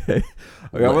 Okay.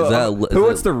 Who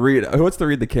wants to read? Who wants to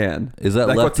read the can? Is that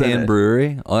Like, Left what's in Hand it?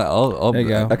 Brewery? I'll There you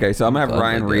go. Okay, so I'm gonna have Glad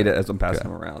Ryan I read did. it as I'm passing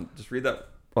them around. Just read that.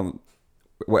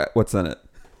 What's in it?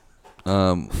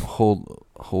 Hold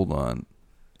on.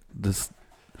 This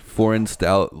foreign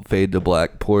stout fade to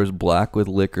black pours black with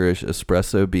licorice,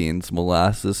 espresso beans,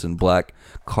 molasses, and black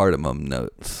cardamom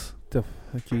notes.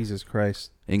 Jesus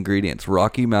Christ. Ingredients: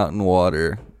 Rocky Mountain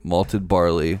water, malted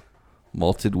barley,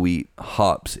 malted wheat,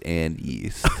 hops, and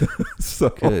yeast. So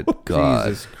Good God.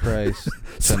 Jesus Christ.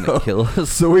 Trying to kill us?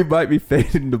 So we might be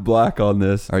fading to black on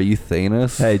this. Are you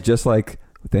Thanos? Hey, just like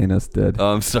Thanos did.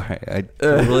 Oh, I'm sorry. I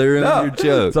totally ruined No, your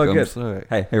joke. it's all I'm good. sorry.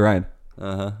 Hey, Ryan.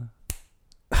 Uh-huh.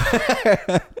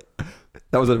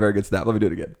 That wasn't a very good snap. Let me do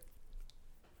it again.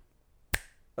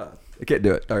 I can't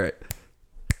do it. All right.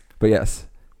 But yes.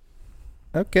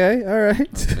 Okay. All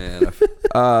right. Man,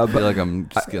 I feel like I'm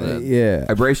just gonna. Yeah.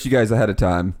 I braced you guys ahead of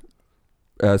time.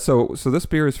 So this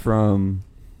beer is from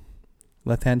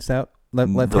Left hand stout.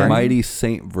 Left the hand. mighty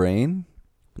Saint Vrain.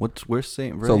 Where's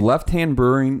Saint Vrain? so Left Hand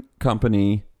Brewing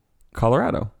Company,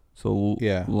 Colorado. So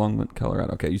Yeah. Longmont,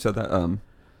 Colorado. Okay, you said that.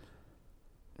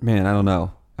 Man, I don't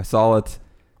know. I saw it.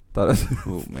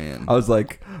 Oh man. I was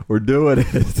like, we're doing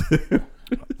it.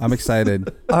 I'm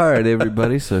excited. All right,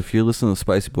 everybody. So if you're listening to the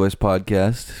Spicy Boys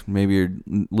podcast, maybe you're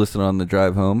listening on the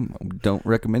drive home. Don't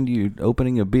recommend you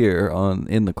opening a beer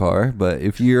in the car, but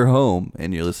if you're home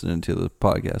and you're listening to the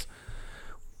podcast,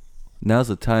 now's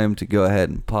the time to go ahead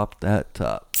and pop that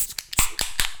top.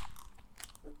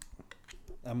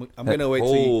 I'm gonna wait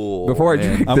till you, Before I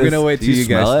drink I'm gonna wait Do till you you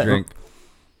smell guys it? drink.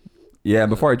 Yeah,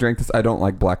 before I drink this, I don't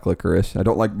like black licorice. I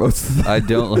don't like most of them. I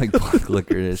don't like black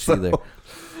licorice either.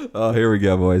 Oh, here we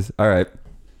go, boys. All right.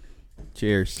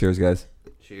 Cheers. Cheers, guys.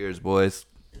 Cheers, boys.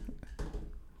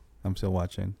 I'm still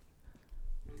watching.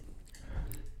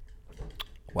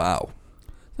 Wow.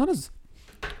 Not as.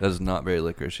 That is not very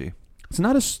licoricey. It's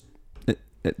not as.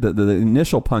 The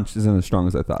initial punch isn't as strong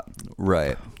as I thought.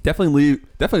 Right. Definitely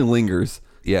lingers.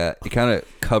 Yeah, it kind of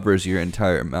covers your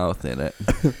entire mouth in it.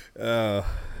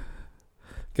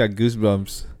 Got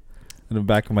goosebumps in the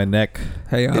back of my neck.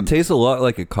 Hey, It tastes a lot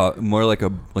like more like a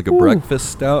breakfast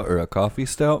stout or a coffee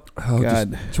stout. oh,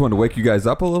 God. just wanted to wake you guys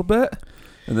up a little bit,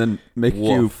 and then make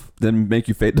Woof.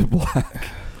 you fade to black.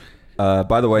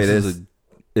 By the way, This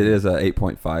it is a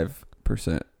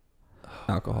 8.5%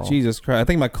 alcohol. Jesus Christ! I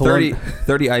think my cologne.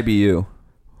 30 IBU.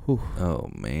 Oh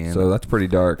man. So that's pretty I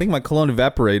dark. think my cologne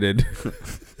evaporated.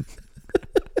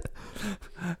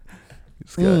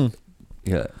 It's got,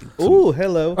 yeah. Ooh,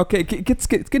 hello. Okay, it's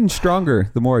getting stronger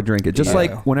the more I drink it. Just Yeah.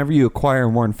 like whenever you acquire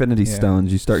more Infinity Yeah.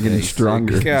 Stones, you start getting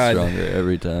stronger. God. Stronger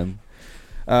every time.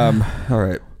 All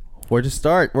right. Where to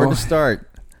start? Where to start?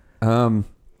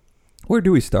 Where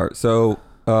do we start? So,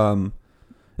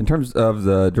 in terms of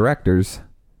the directors,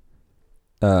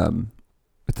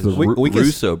 it's the We can-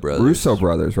 Russo brothers. Russo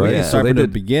brothers, right? We can Yeah. start So they from the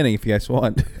did. beginning if you guys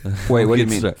want. Wait, what do you can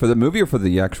mean? start. For the movie or for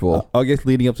the actual? I guess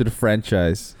leading up to the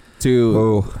franchise. To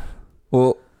Oh,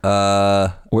 well.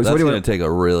 That's what do you gonna want- take a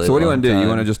really. So what do you long want to do? You time.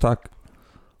 want to just talk?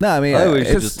 no, I mean, I would it's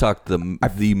just talk the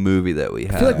movie that we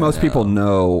have. I feel like most people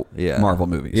know Yeah. Marvel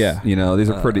movies. Yeah. You know, these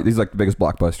are these are like the biggest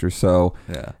blockbusters. So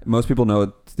Yeah. most people know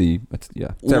it's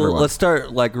Well, everyone. let's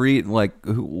start like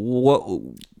what.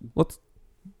 Let's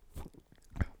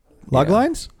log yeah.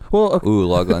 lines. well, okay. Ooh,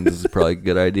 Loglines is probably a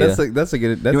good idea. That's a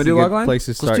good. That's wanna a do good log line? place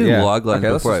to Let's start. do Yeah. Loglines Okay,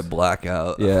 let's before I just- black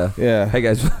out. yeah. Yeah. Hey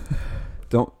guys,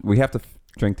 we have to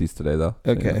drink these today though.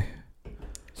 So, Okay.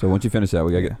 So once you finish that,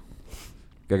 we gotta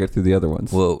get through the other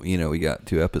ones. Well, we got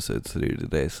 2 episodes to do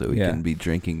today, so we Yeah. can be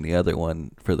drinking the other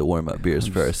one for the warm-up beers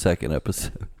for our second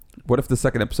episode. What if the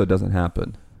second episode doesn't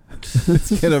happen?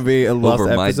 It's gonna be a lost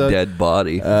Over my episode. dead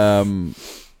body. So I'm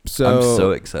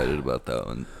so excited about that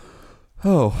one.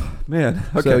 Oh man.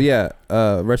 Okay. So yeah,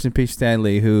 rest in peace, Stan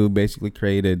Lee, who basically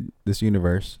created this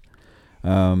universe.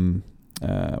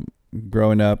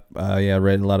 Growing up, I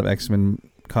read a lot of X-Men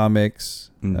comics,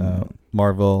 Mhm.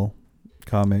 Marvel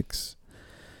comics,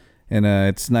 and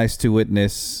it's nice to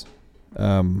witness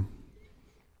all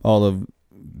of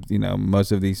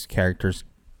most of these characters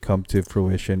come to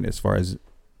fruition as far as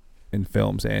in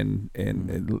films, and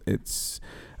it's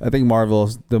I think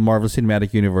the Marvel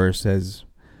Cinematic Universe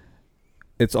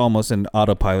it's almost an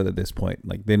autopilot at this point.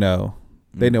 Like they know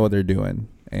what they're doing,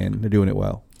 and they're doing it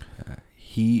well.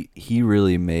 He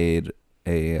really made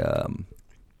a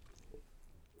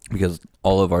because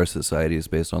all of our society is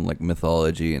based on like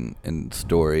mythology and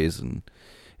stories, and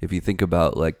if you think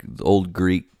about like the old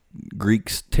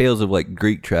Greeks tales of like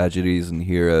Greek tragedies and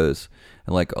heroes,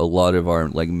 and like a lot of our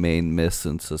like main myths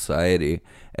in society,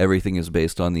 everything is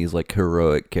based on these like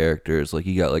heroic characters. Like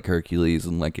you got like Hercules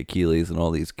and like Achilles and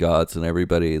all these gods, and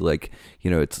everybody like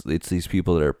it's these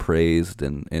people that are praised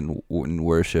and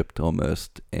worshipped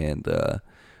almost. And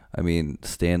I mean,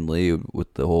 Stan Lee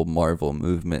with the whole Marvel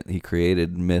movement, he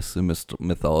created myths and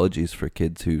mythologies for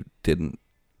kids who didn't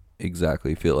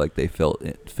exactly feel like they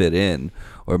fit in,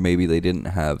 or maybe they didn't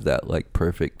have that like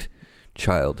perfect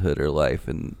childhood or life,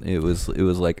 and it was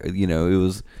like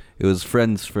it was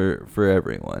friends for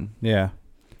everyone. Yeah.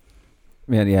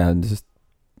 Man, yeah, and just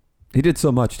he did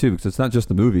so much too, because it's not just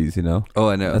the movies, Oh,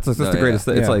 I know. That's the greatest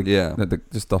thing. Yeah. It's like Yeah.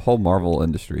 just the whole Marvel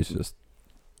industry is just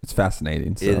it's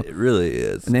fascinating. So. It really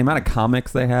is. And the amount of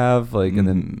comics they have, like, and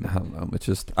then Mhm. I don't know. It's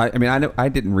just I mean I know I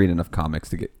didn't read enough comics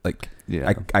to get like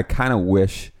Yeah. I kind of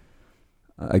wish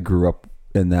I grew up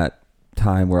in that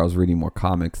time where I was reading more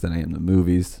comics than I am the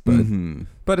movies, but Mhm.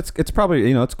 but it's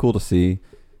probably it's cool to see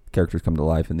characters come to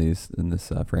life in this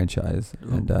franchise,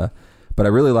 and but I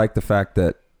really like the fact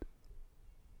that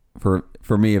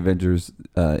for me Avengers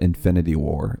Infinity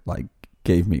War like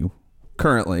gave me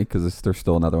currently, because there's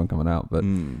still another one coming out, but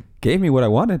gave me what I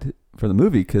wanted for the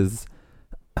movie, because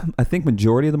I think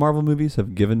majority of the Marvel movies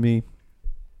have given me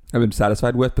I've been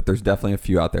satisfied with, but there's definitely a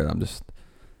few out there that I'm just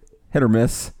hit or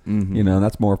miss. Mhm. You know, and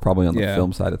that's more probably on the Yeah.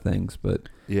 film side of things. But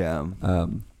Yeah.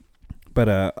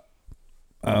 But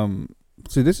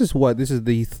so this is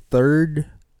the third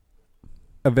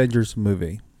Avengers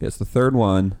movie. it's the third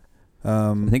one.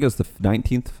 I think it was the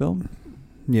 19th film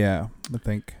Yeah, I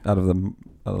think. out of the.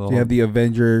 So you have the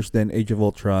Avengers, then Age of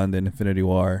Ultron, then Infinity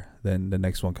War, then the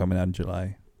next one coming out in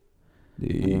July.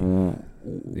 Yeah.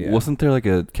 Wasn't there like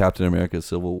a Captain America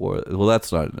Civil War? Well,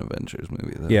 that's not an Avengers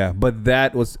movie, though. Yeah, but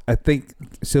that was, I think,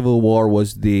 Civil War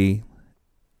was the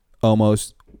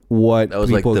almost what That was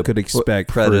like people the could expect.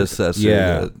 predecessor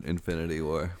yeah. to Infinity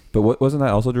War. But wasn't that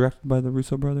also directed by the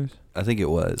Russo brothers? I think it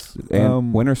was.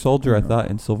 And Winter Soldier, I no. thought,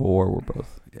 and Civil War were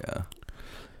both. Yeah.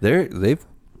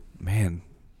 Man,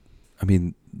 I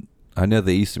mean, I know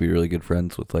they used to be really good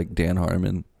friends with like Dan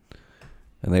Harmon,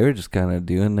 and they were just kind of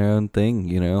doing their own thing,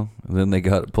 you know. And then they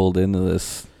got pulled into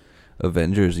this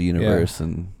Avengers universe,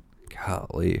 and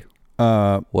golly,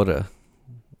 what a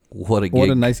gig. What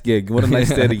a nice gig. What a nice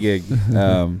steady gig.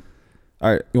 All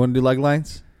right, you want to do log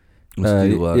lines? Let's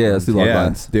do yeah, let's do log Yeah,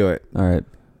 lines. do it. All right.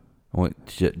 I want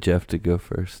Jeff to go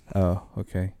first. Oh,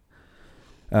 okay.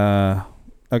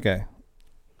 Okay.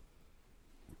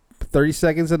 30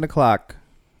 seconds on the clock.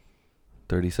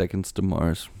 30 seconds to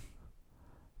Mars.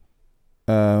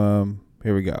 Here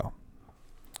we go.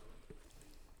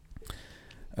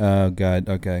 Oh God.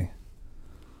 Okay.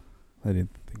 I didn't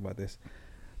think about this.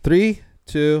 3,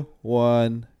 2,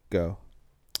 1, go.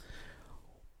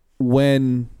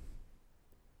 When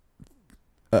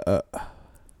is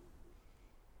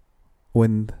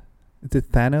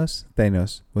it Thanos?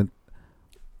 Thanos.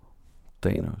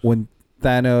 Thanos. When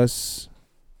Thanos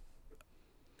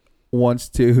wants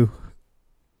to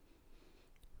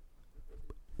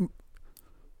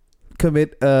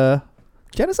commit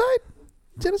genocide,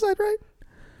 right?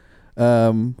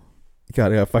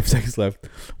 God, I got 5 seconds left.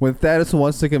 When Thanos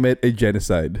wants to commit a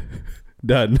genocide,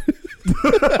 done.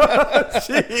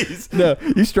 Jeez. No,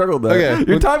 You struggled there. okay.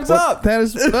 Your time's When up.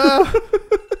 Thanos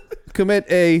commit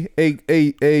a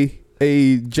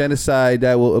genocide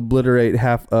that will obliterate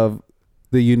half of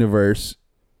the universe.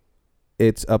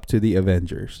 It's up to the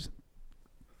Avengers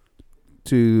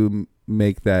to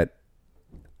make that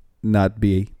not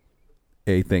be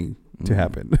a thing to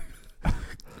happen.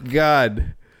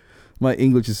 God, my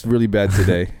English is really bad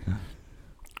today.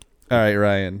 All right,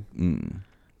 Ryan.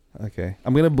 Okay,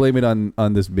 I'm gonna blame it on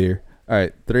this beer. All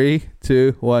right, 3,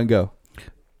 2, 1, go.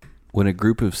 When a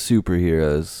group of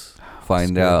superheroes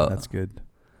find out That's good.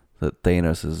 that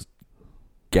Thanos is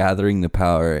gathering the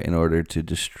power in order to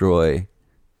destroy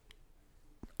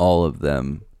all of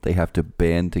them, they have to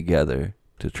band together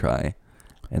to try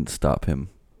and stop him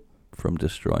from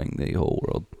destroying the whole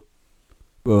world.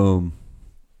 Boom.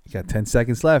 You got 10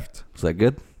 seconds left. Is that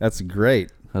good? That's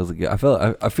great. That was good. I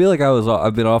feel like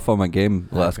I've been off on my game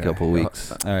the last Okay. couple of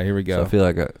weeks. All right, here we So go. I feel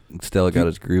like Stella got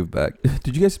his groove back.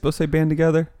 Did you guys both say band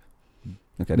together?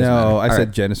 Okay. doesn't No, matter. I All said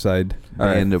right. genocide. All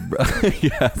right. Band of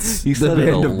yes, he The said it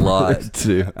a Band of lot Brothers.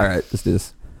 too. All right. Let's do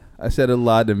this. I said a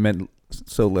lot and meant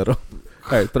so little.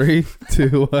 All right, 3,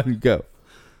 2, 1, go.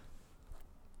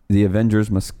 The Avengers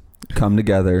must come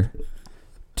together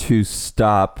to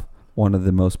stop one of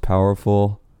the most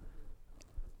powerful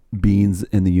beings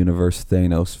in the universe,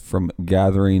 Thanos, from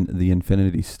gathering the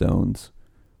Infinity Stones,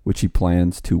 which he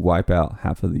plans to wipe out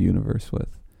half of the universe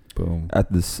with. Boom.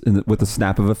 With the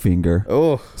snap of a finger.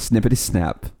 Oh, Snippety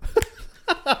snap.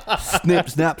 Snip,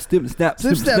 snap, snip, snap,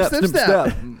 Snip, snap, snip,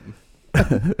 snap.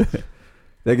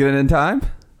 They get it in time?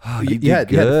 Oh, you did had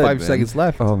good, 5 man. seconds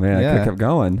left. Oh man, I could Yeah. have kept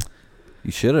going.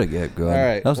 You should have get going. All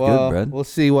right, that was well, good, Brad. We'll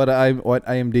see what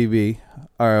IMDb,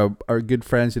 our good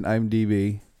friends in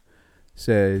IMDb,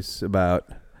 says about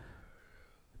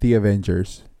the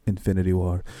Avengers: Infinity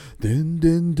War. Dun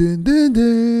dun dun dun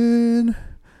dun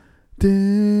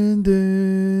dun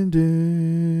dun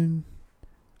dun.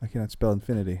 I cannot spell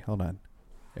infinity. Hold on.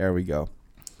 There we go.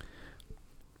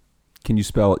 Can you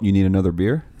spell you need another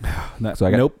beer? Not, So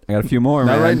I got nope. I got a few more,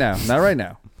 Not man. right now. Not right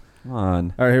now. Come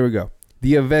on. All right, here we go.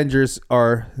 The Avengers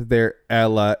are their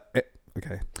ally.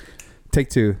 Okay. Take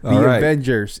 2. The All right.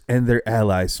 Avengers and their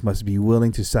allies must be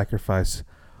willing to sacrifice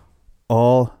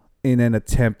all in an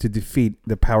attempt to defeat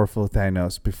the powerful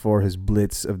Thanos before his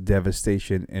blitz of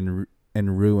devastation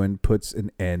and ruin puts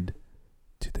an end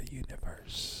to the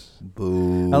universe.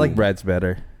 Boo. I like Brad's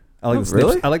better. I like Oh, the snip,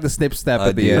 really? I like the snip snap I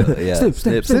at the do. end. Yeah. Snip,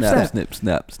 Snip, snip, snap, snap, snip,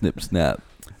 snap, snip, snap.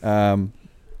 All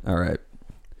right.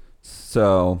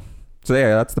 So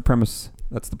yeah, that's the premise.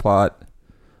 That's the plot.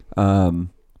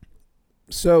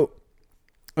 So,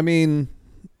 I mean,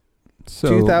 So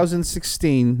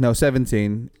 2016, no,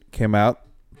 17 came out.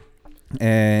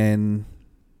 And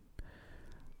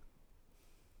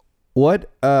what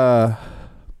I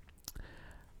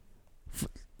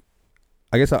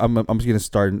guess I'm just gonna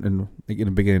start in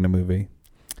the beginning of the movie.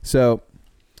 So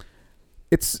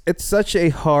it's such a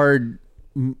hard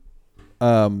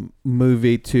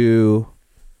movie to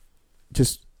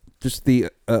just the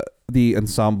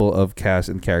ensemble of cast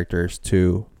and characters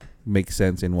to make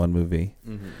sense in one movie.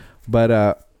 Mm-hmm.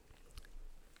 But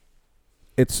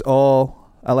it's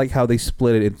all, I like how they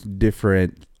split it into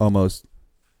different almost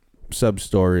sub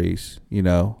stories, you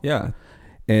know. Yeah.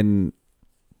 And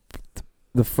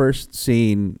the first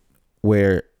scene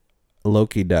where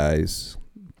Loki dies,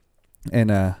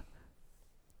 and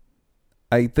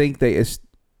I think they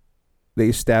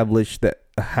established that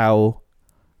how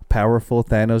powerful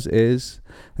Thanos is.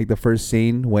 Like the first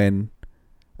scene when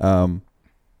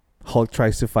Hulk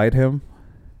tries to fight him,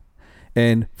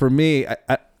 and for me,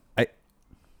 I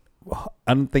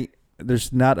don't think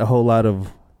there's not a whole lot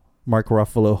of Mark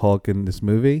Ruffalo Hulk in this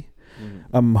movie.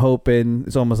 Mm-hmm. I'm hoping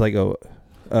it's almost like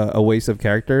a waste of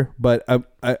character, but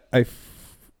I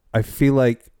feel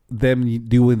like them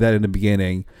doing that in the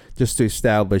beginning just to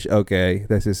establish, okay,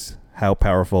 this is how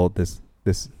powerful this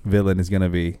villain is gonna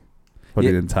be for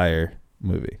the entire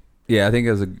movie. Yeah, I think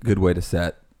it was a good way to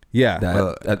set Yeah,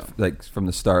 that like from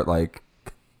the start, like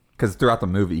because throughout the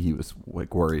movie he was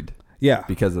like worried yeah,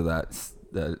 because of that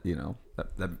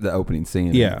the opening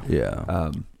scene. yeah.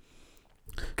 Yeah.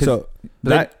 So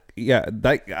that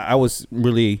I was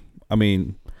really, I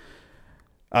mean,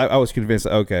 I was convinced.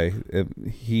 Okay, if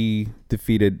he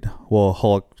defeated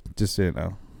Hulk just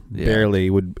barely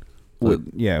would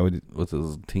with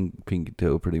his pinky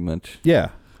toe, pretty much. yeah.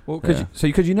 Well,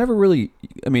 because you never really,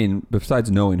 I mean,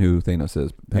 besides knowing who Thanos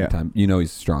is, ahead of time, you know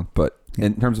he's strong. But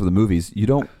in terms of the movies, you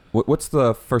don't. What's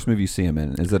the first movie you see him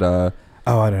in? Is it I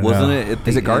don't know. Wasn't it? At the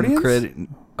Is it Guardians?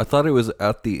 I thought it was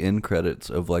at the end credits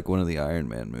of like one of the Iron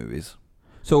Man movies.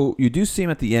 So you do see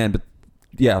him at the end, but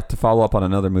yeah, to follow up on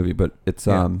another movie, but it's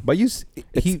but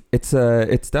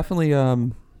it's definitely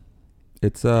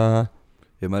it's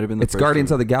It might have been. It's Guardians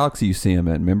of the Galaxy you see him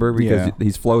in, remember? Because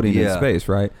he's floating in space,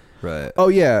 right? Right. Oh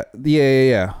yeah.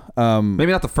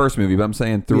 Maybe not the first movie, but I'm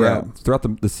saying throughout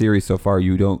the series so far,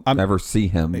 you don't ever see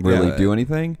him really do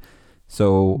anything.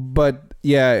 So, but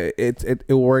yeah, it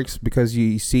works because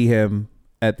you see him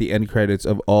at the end credits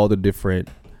of all the different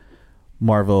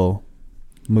Marvel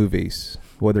movies,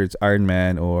 whether it's Iron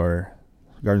Man or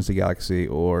Guardians of the Galaxy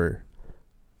or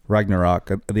Ragnarok.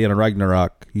 At the end of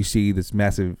Ragnarok, you see this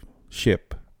massive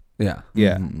ship. Yeah.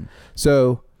 Mm-hmm.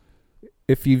 So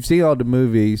if you've seen all the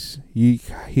movies, you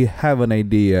have an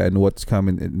idea in what's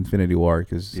coming in Infinity War,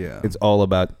 because it's all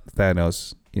about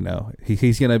Thanos. You know,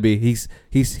 he's gonna be he's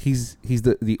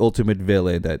the ultimate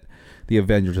villain that the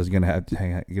Avengers is gonna have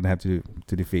to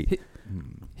defeat.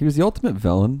 He was the ultimate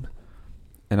villain,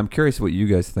 and I'm curious what you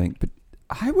guys think. But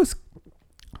I was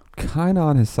kind of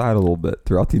on his side a little bit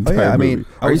throughout the entire movie. I mean,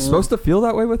 are you supposed to feel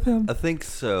that way with him? I think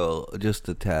so, just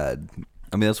a tad.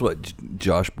 I mean, that's what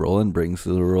Josh Brolin brings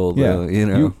to the role. Yeah, though, you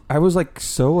know. I was like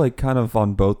kind of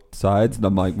on both sides, and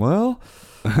I'm like, well,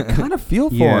 I kind of feel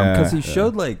for him because he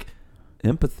showed like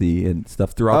empathy and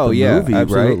stuff throughout the movie,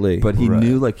 absolutely. right? But he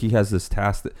knew like he has this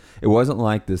task that it wasn't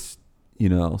like this,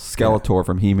 Skeletor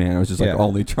from He-Man. It was just like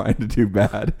only trying to do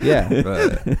bad. Yeah,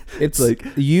 Right. It's like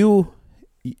you.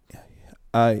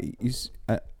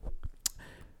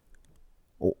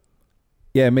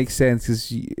 Yeah, it makes sense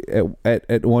because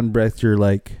at one breath you're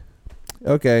like,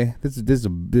 okay, this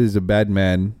is a bad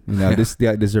man. This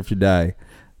guy deserves to die.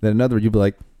 Then another, you'd be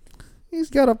like, he's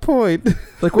got a point.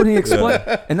 Like when he explained,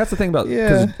 and that's the thing about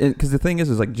because the thing is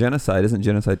like genocide isn't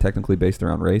genocide technically based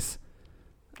around race.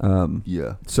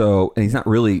 So and he's not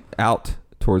really out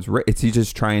towards race. He's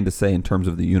just trying to say in terms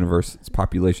of the universe's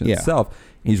population itself.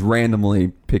 He's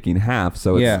randomly picking half.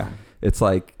 So it's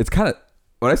like it's kind of.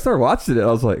 When I started watching it, I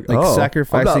was like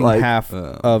sacrificing half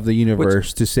of the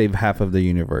universe to save half of the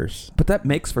universe. But that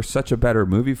makes for such a better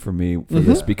movie for me for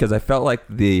this, because I felt like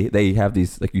they have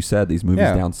these, like you said, these movies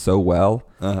down so well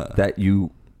that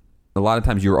a lot of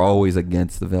times you're always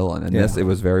against the villain. And this, it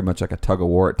was very much like a tug of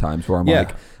war at times where I'm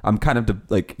like, I'm kind of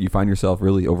like, you find yourself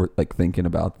really over like thinking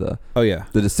about the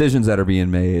decisions that are being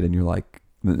made, and you're like,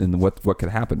 and what could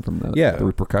happen from the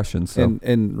repercussions. So.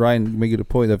 And Ryan, you make it a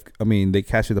point of, I mean, they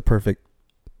casted the perfect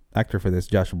actor for this,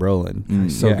 Josh Brolin.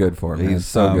 He's so good for him. He's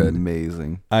so good,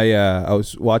 amazing. I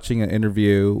was watching an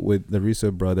interview with the Russo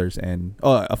brothers and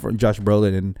for Josh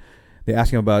Brolin, and they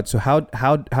asked him about, so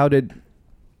how did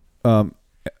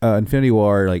Infinity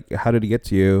War, like how did it get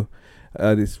to you?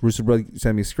 This Russo brother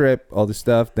sent me a script, all this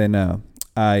stuff. Then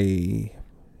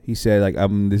he he said like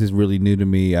this is really new to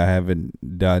me. I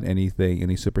haven't done any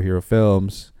superhero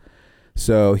films,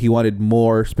 so he wanted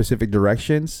more specific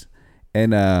directions,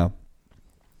 and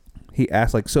he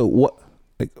asked like, so what,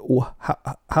 like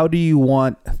how do you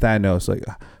want Thanos? Like,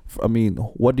 I mean,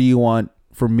 what do you want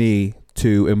for me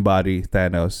to embody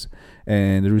Thanos?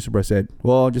 And the Russo Brothers said,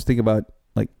 well, just think about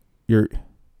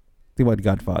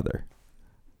Godfather.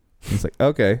 He's like,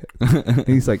 okay. And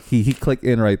he's like, he clicked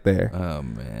in right there. Oh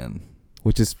man,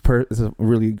 which is it's a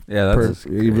really that's a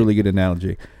really good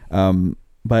analogy.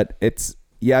 But it's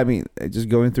I mean, just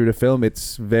going through the film,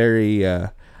 it's very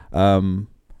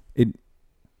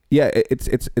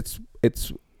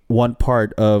it's one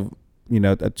part of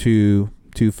a two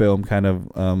film kind of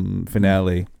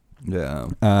finale. Yeah.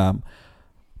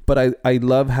 But I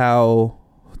love how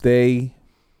they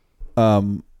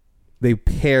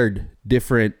paired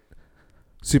different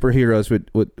superheroes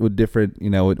with different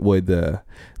with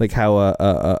like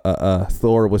how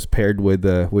Thor was paired with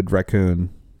Raccoon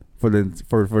for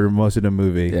most of the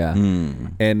movie. Yeah.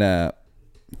 And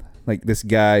like this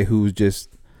guy who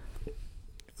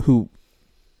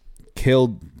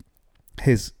killed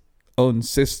his own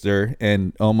sister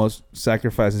and almost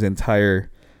sacrificed his entire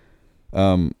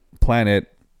planet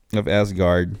of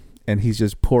Asgard, and he's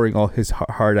just pouring all his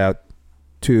heart out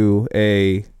to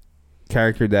a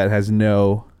character that has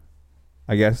no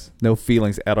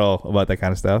feelings at all about that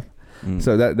kind of stuff.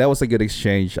 So that was a good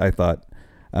exchange, I thought.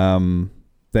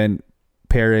 Then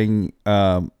pairing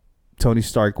Tony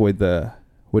Stark with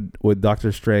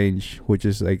Doctor Strange, which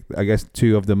is like I guess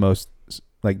two of the most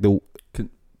like the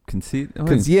conceit.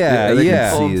 Yeah.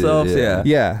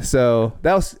 So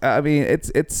that was. I mean,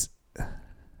 it's.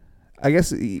 I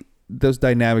guess those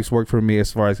dynamics work for me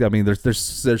as far as I mean.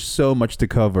 There's so much to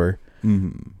cover.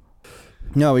 Mm-hmm.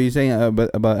 No, but you're saying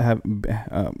about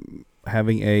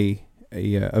having a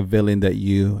villain that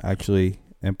you actually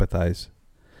empathize,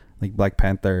 like Black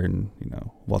Panther and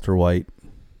Walter White.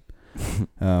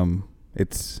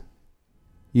 It's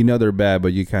they're bad,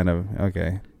 but you kind of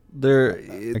okay.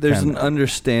 There's an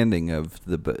understanding of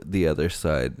the other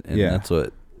side, and that's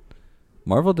what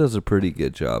Marvel does a pretty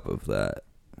good job of that.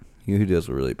 He does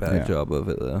a really bad job of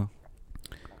it though.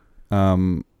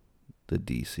 The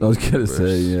DC. I was gonna universe.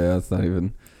 say it's not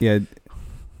even. Yeah,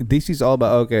 DC's all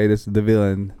about this. The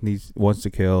villain wants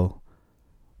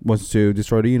to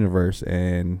destroy the universe,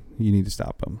 and you need to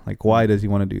stop him. Like, why does he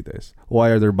want to do this? Why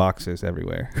are there boxes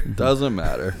everywhere? Doesn't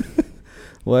matter.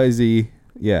 Why is he?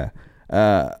 Yeah.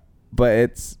 But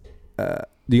it's. Do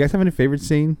you guys have any favorite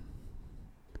scene?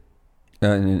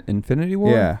 In Infinity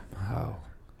War. Yeah. Wow.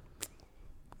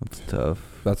 That's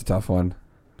tough. That's a tough one.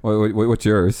 What's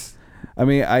yours? I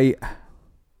mean, I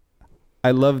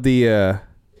love the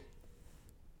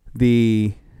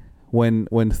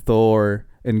when Thor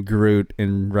and Groot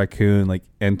and Raccoon like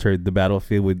entered the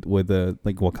battlefield with the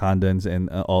like Wakandans and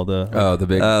all the the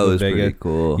big. Oh, it was Vega. pretty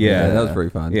cool. Yeah. that was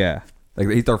pretty fun. Yeah. Like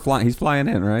he's flying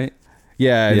in, right?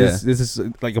 Yeah. Yeah. This is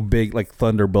like a big like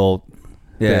thunderbolt.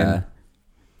 Yeah. Then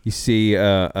you see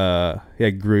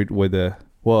Groot with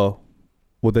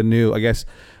the new, I guess,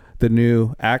 the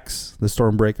new axe, the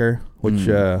Stormbreaker, which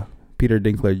Peter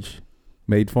Dinklage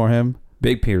made for him.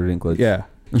 Big Peter Dinklage. Yeah,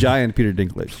 giant Peter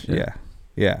Dinklage. Yeah.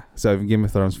 Yeah. So Game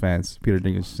of Thrones fans, Peter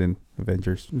Dinklage is in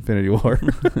Avengers: Infinity War.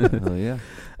 Oh yeah.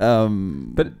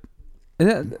 But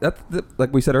that's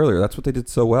like we said earlier. That's what they did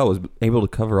so well, was able to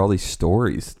cover all these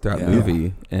stories throughout the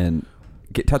movie and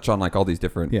touch on like all these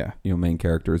different main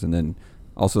characters, and then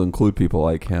also include people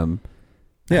like him.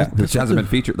 Yeah, which hasn't been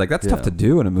featured. Like that's tough to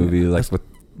do in a movie like with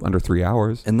under 3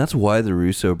 hours. And that's why the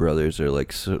Russo brothers are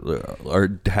like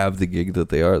have the gig that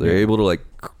they are. They're able to like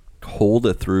hold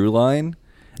a through line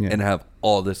and have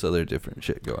all this other different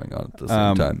shit going on at the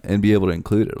same time and be able to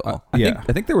include it all. I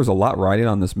think there was a lot riding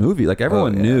on this movie. Like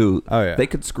everyone knew they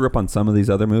could screw up on some of these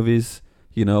other movies.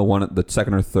 The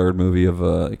second or third movie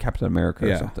of Captain America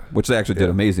or something, which they actually did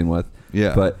amazing with.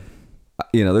 Yeah. But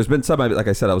there's been some, like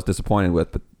I said, I was disappointed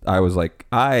with, but I was like,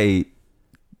 I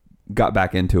got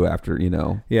back into it after,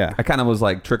 I kind of was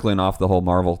like trickling off the whole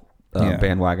Marvel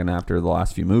bandwagon after the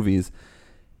last few movies,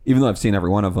 even though I've seen every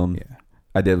one of them. Yeah.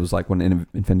 I did was like when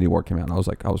Infinity War came out, I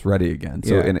was ready again.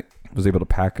 So and it was able to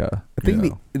pack a. I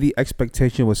think the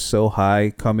expectation was so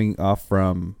high coming off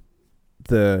from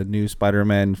the new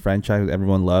Spider-Man franchise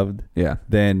everyone loved. Yeah.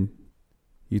 Then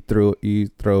you throw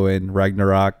in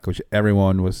Ragnarok, which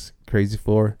everyone was crazy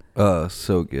for. Oh,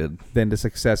 so good. Then the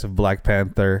success of Black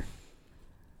Panther.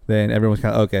 Then everyone's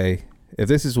kind of okay. If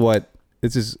this is what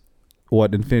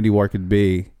Infinity War could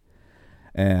be,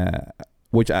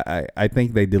 which I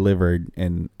think they delivered,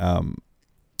 and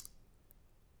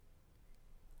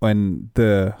when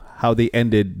how they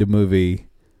ended the movie,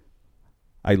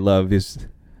 I love is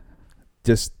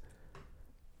just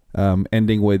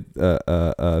ending with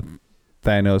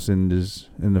Thanos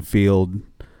in the field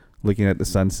looking at the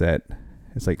sunset.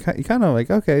 It's like you kind of like,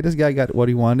 okay, this guy got what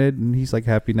he wanted and he's like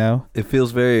happy now. It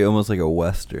feels very almost like a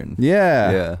Western.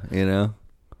 Yeah. Yeah, you know?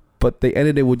 But they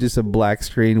ended it with just a black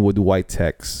screen with white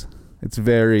text. It's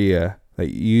very like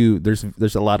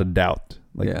there's a lot of doubt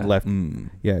left.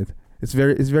 Yeah, it's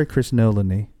very Chris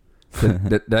Nolan-y.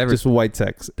 Did I ever, Just white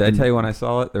text. did I tell you when I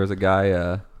saw it? There was a guy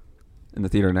in the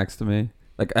theater next to me.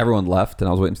 Like everyone left, and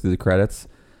I was waiting to do the credits,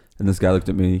 and this guy looked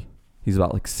at me. He's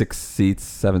about like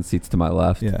 7 seats to my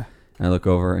left. Yeah. And I look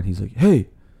over, and he's like, "Hey,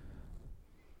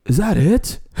 is that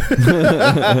it,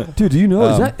 dude? Do you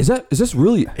know? Is this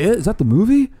really it? Is that the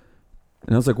movie?"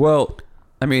 And I was like, "Well,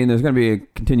 I mean, there's gonna be a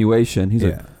continuation." He's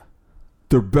like,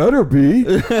 "There better be."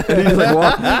 And he's like,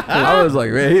 "What?" I was like,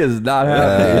 "Man, he is not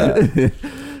happy."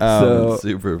 So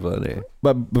super funny.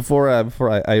 But before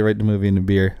I rate the movie in the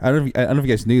beer, I don't know if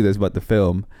you guys knew this about the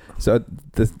film. So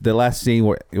the last scene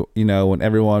where when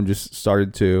everyone just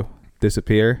started to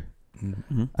disappear, I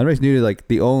don't know if you guys knew that, like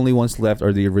the only ones left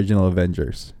are the original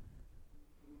Avengers.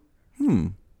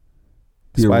 The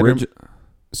original.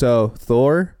 So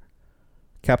Thor,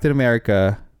 Captain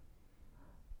America,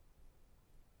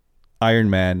 Iron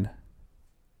Man,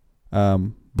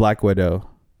 Black Widow,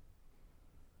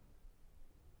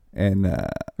 and Are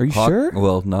you sure?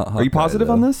 Well, not Hawkeye. Are you positive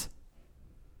on this?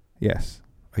 yes.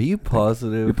 Are you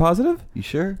positive? You're positive? You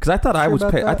sure? Because I thought I Sure was.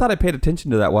 about that? I thought I paid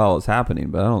attention to that while it was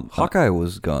happening, but I don't. Hawkeye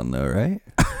was gone though, right?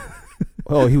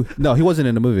 Oh, he wasn't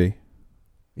in the movie.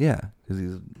 Yeah,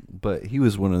 but he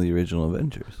was one of the original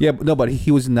Avengers. Yeah, but he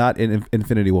was not in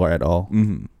Infinity War at all.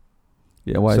 Mm-hmm.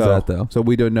 Yeah, why is that though? So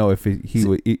we don't know if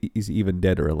he's even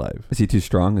dead or alive. Is he too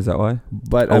strong? Is that why?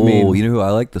 But I mean, you know who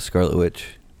I like? The Scarlet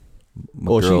Witch.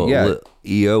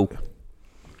 EO.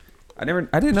 I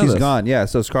didn't know She's this. gone. Yeah.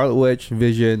 So Scarlet Witch,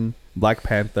 Vision, Black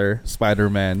Panther,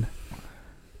 Spider-Man,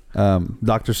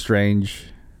 Doctor Strange.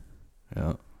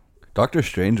 Yeah. Doctor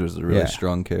Strange was a really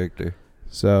strong character.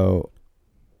 So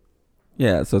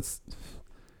Yeah, so it's.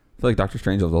 I feel like Doctor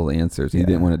Strange has all the answers. He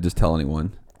didn't want to just tell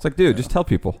anyone. It's like, dude, just tell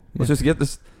people. Let's just get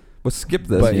this. Let's skip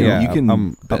this. But You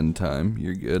can spend time.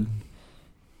 You're good.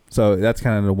 So that's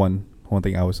kind of the one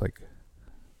thing I was like,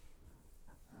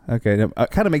 okay,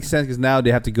 it kind of makes sense because now they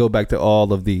have to go back to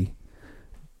all of the.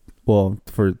 Well,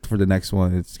 for the next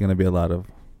one, it's gonna be a lot of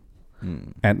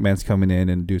Ant-Man's coming in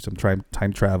and do some time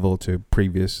travel to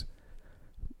previous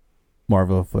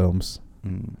Marvel films.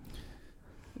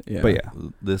 Yeah. But yeah,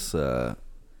 This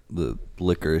the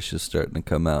licorice is starting to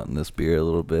come out in this beer a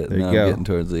little bit. There you Now go. I'm getting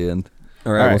towards the end.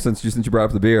 All right. All Well, right. since you brought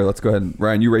up the beer, let's go ahead and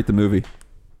Ryan, you rate the movie.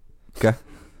 Okay.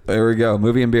 There we go.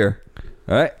 Movie and beer.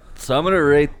 All right. So I'm gonna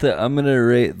rate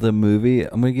the movie.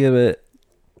 I'm gonna give it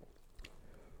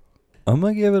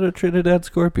a Trinidad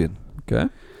Scorpion. Okay.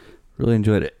 Really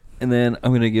enjoyed it. And then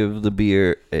I'm gonna give the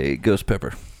beer a Ghost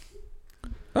Pepper.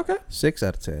 Okay. 6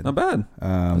 out of 10. Not bad.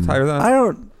 That's higher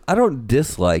than I don't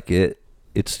dislike it.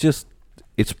 It's just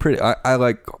it's pretty. I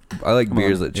like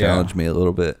beers that challenge me a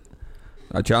little bit.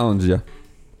 I challenge you.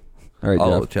 All right,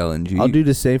 I'll Jeff. challenge you. I'll do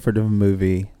the same for the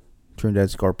movie, Trinidad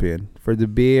Scorpion. For the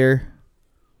beer,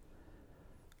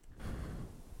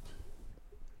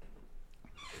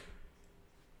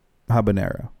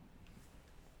 habanero.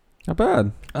 Not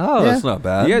bad. Oh, Yeah. that's not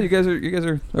bad. Yeah, you guys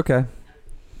are okay.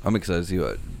 I'm excited to see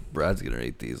what Brad's gonna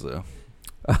rate these though.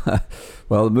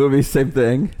 Well, the movie, same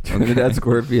thing. Trinidad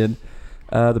Scorpion.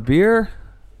 The beer,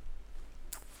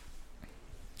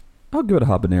 I'll give it a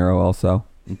habanero also.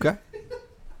 Okay.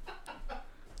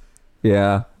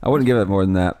 Yeah, I wouldn't give it more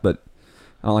than that, but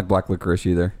I don't like black licorice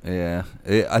either. Yeah,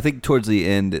 I think towards the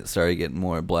end it started getting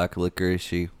more black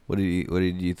licoricey. What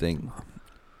did you think?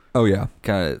 Oh yeah.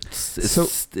 Kind of,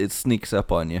 it sneaks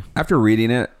up on you. After reading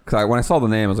it, because when I saw the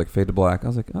name, I was like Fade to Black. I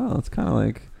was like, oh, it's kind of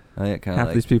like half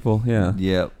Like, these people. Yeah.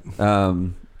 Yep.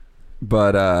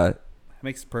 But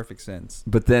Makes perfect sense.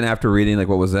 But then after reading like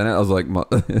what was in it, I was like,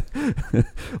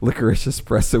 licorice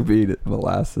espresso bean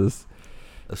molasses.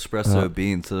 Espresso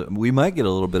beans. So we might get a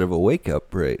little bit of a wake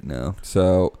up right now.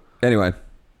 So anyway,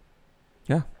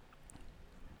 yeah.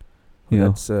 You know,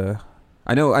 That's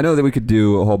I know that we could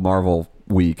do a whole Marvel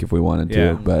week if we wanted to,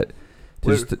 Yeah. but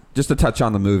just to touch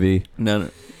on the movie. No,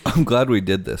 I'm glad we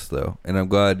did this though, and I'm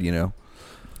glad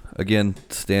again,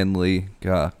 Stan Lee.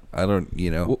 God, I don't.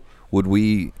 Would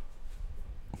we?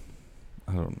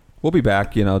 I don't. We'll be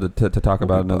back, to talk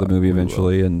about another movie We will.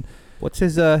 eventually, and what's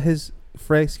his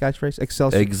phrase, catchphrase?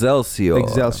 Excelsior.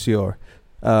 Excelsior.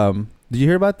 Did you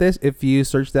hear about this? If you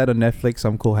search that on Netflix,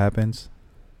 something cool happens.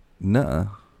 Nuh-uh.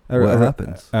 What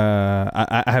happens?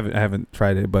 I haven't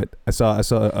tried it, but I saw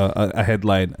a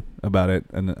headline about it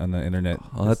on the internet.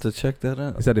 I'll have to check that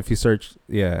out. It said if you search,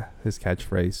 his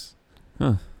catchphrase.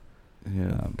 Huh.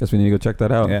 Yeah. Guess we need to go check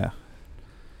that out. Yeah.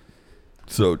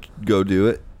 So go do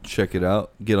it. Check it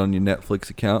out. Get on your Netflix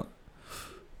account.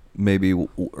 Maybe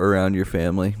around your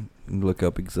family. Look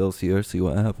up Excelsior. See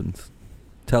what happens.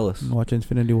 Tell us. Watch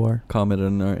Infinity War. Comment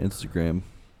on our Instagram.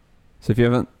 So if you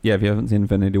haven't seen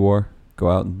Infinity War, go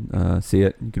out and see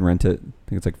it. You can rent it. I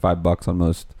think it's like $5 on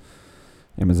most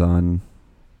Amazon,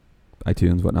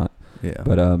 iTunes, whatnot. Yeah.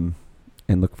 But and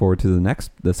look forward to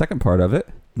the second part of it.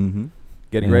 Mm-hmm.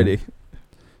 Getting And, ready.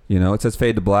 It says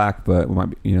fade to black, but we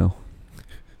might be,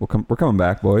 we're coming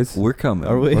back, boys. We're coming.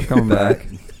 Are we? We're coming back.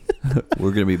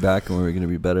 We're gonna be back, and we're gonna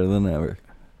be better than ever.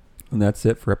 And that's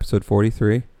it for episode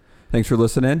 43. Thanks for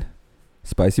listening.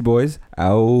 Spicy Boys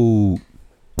out.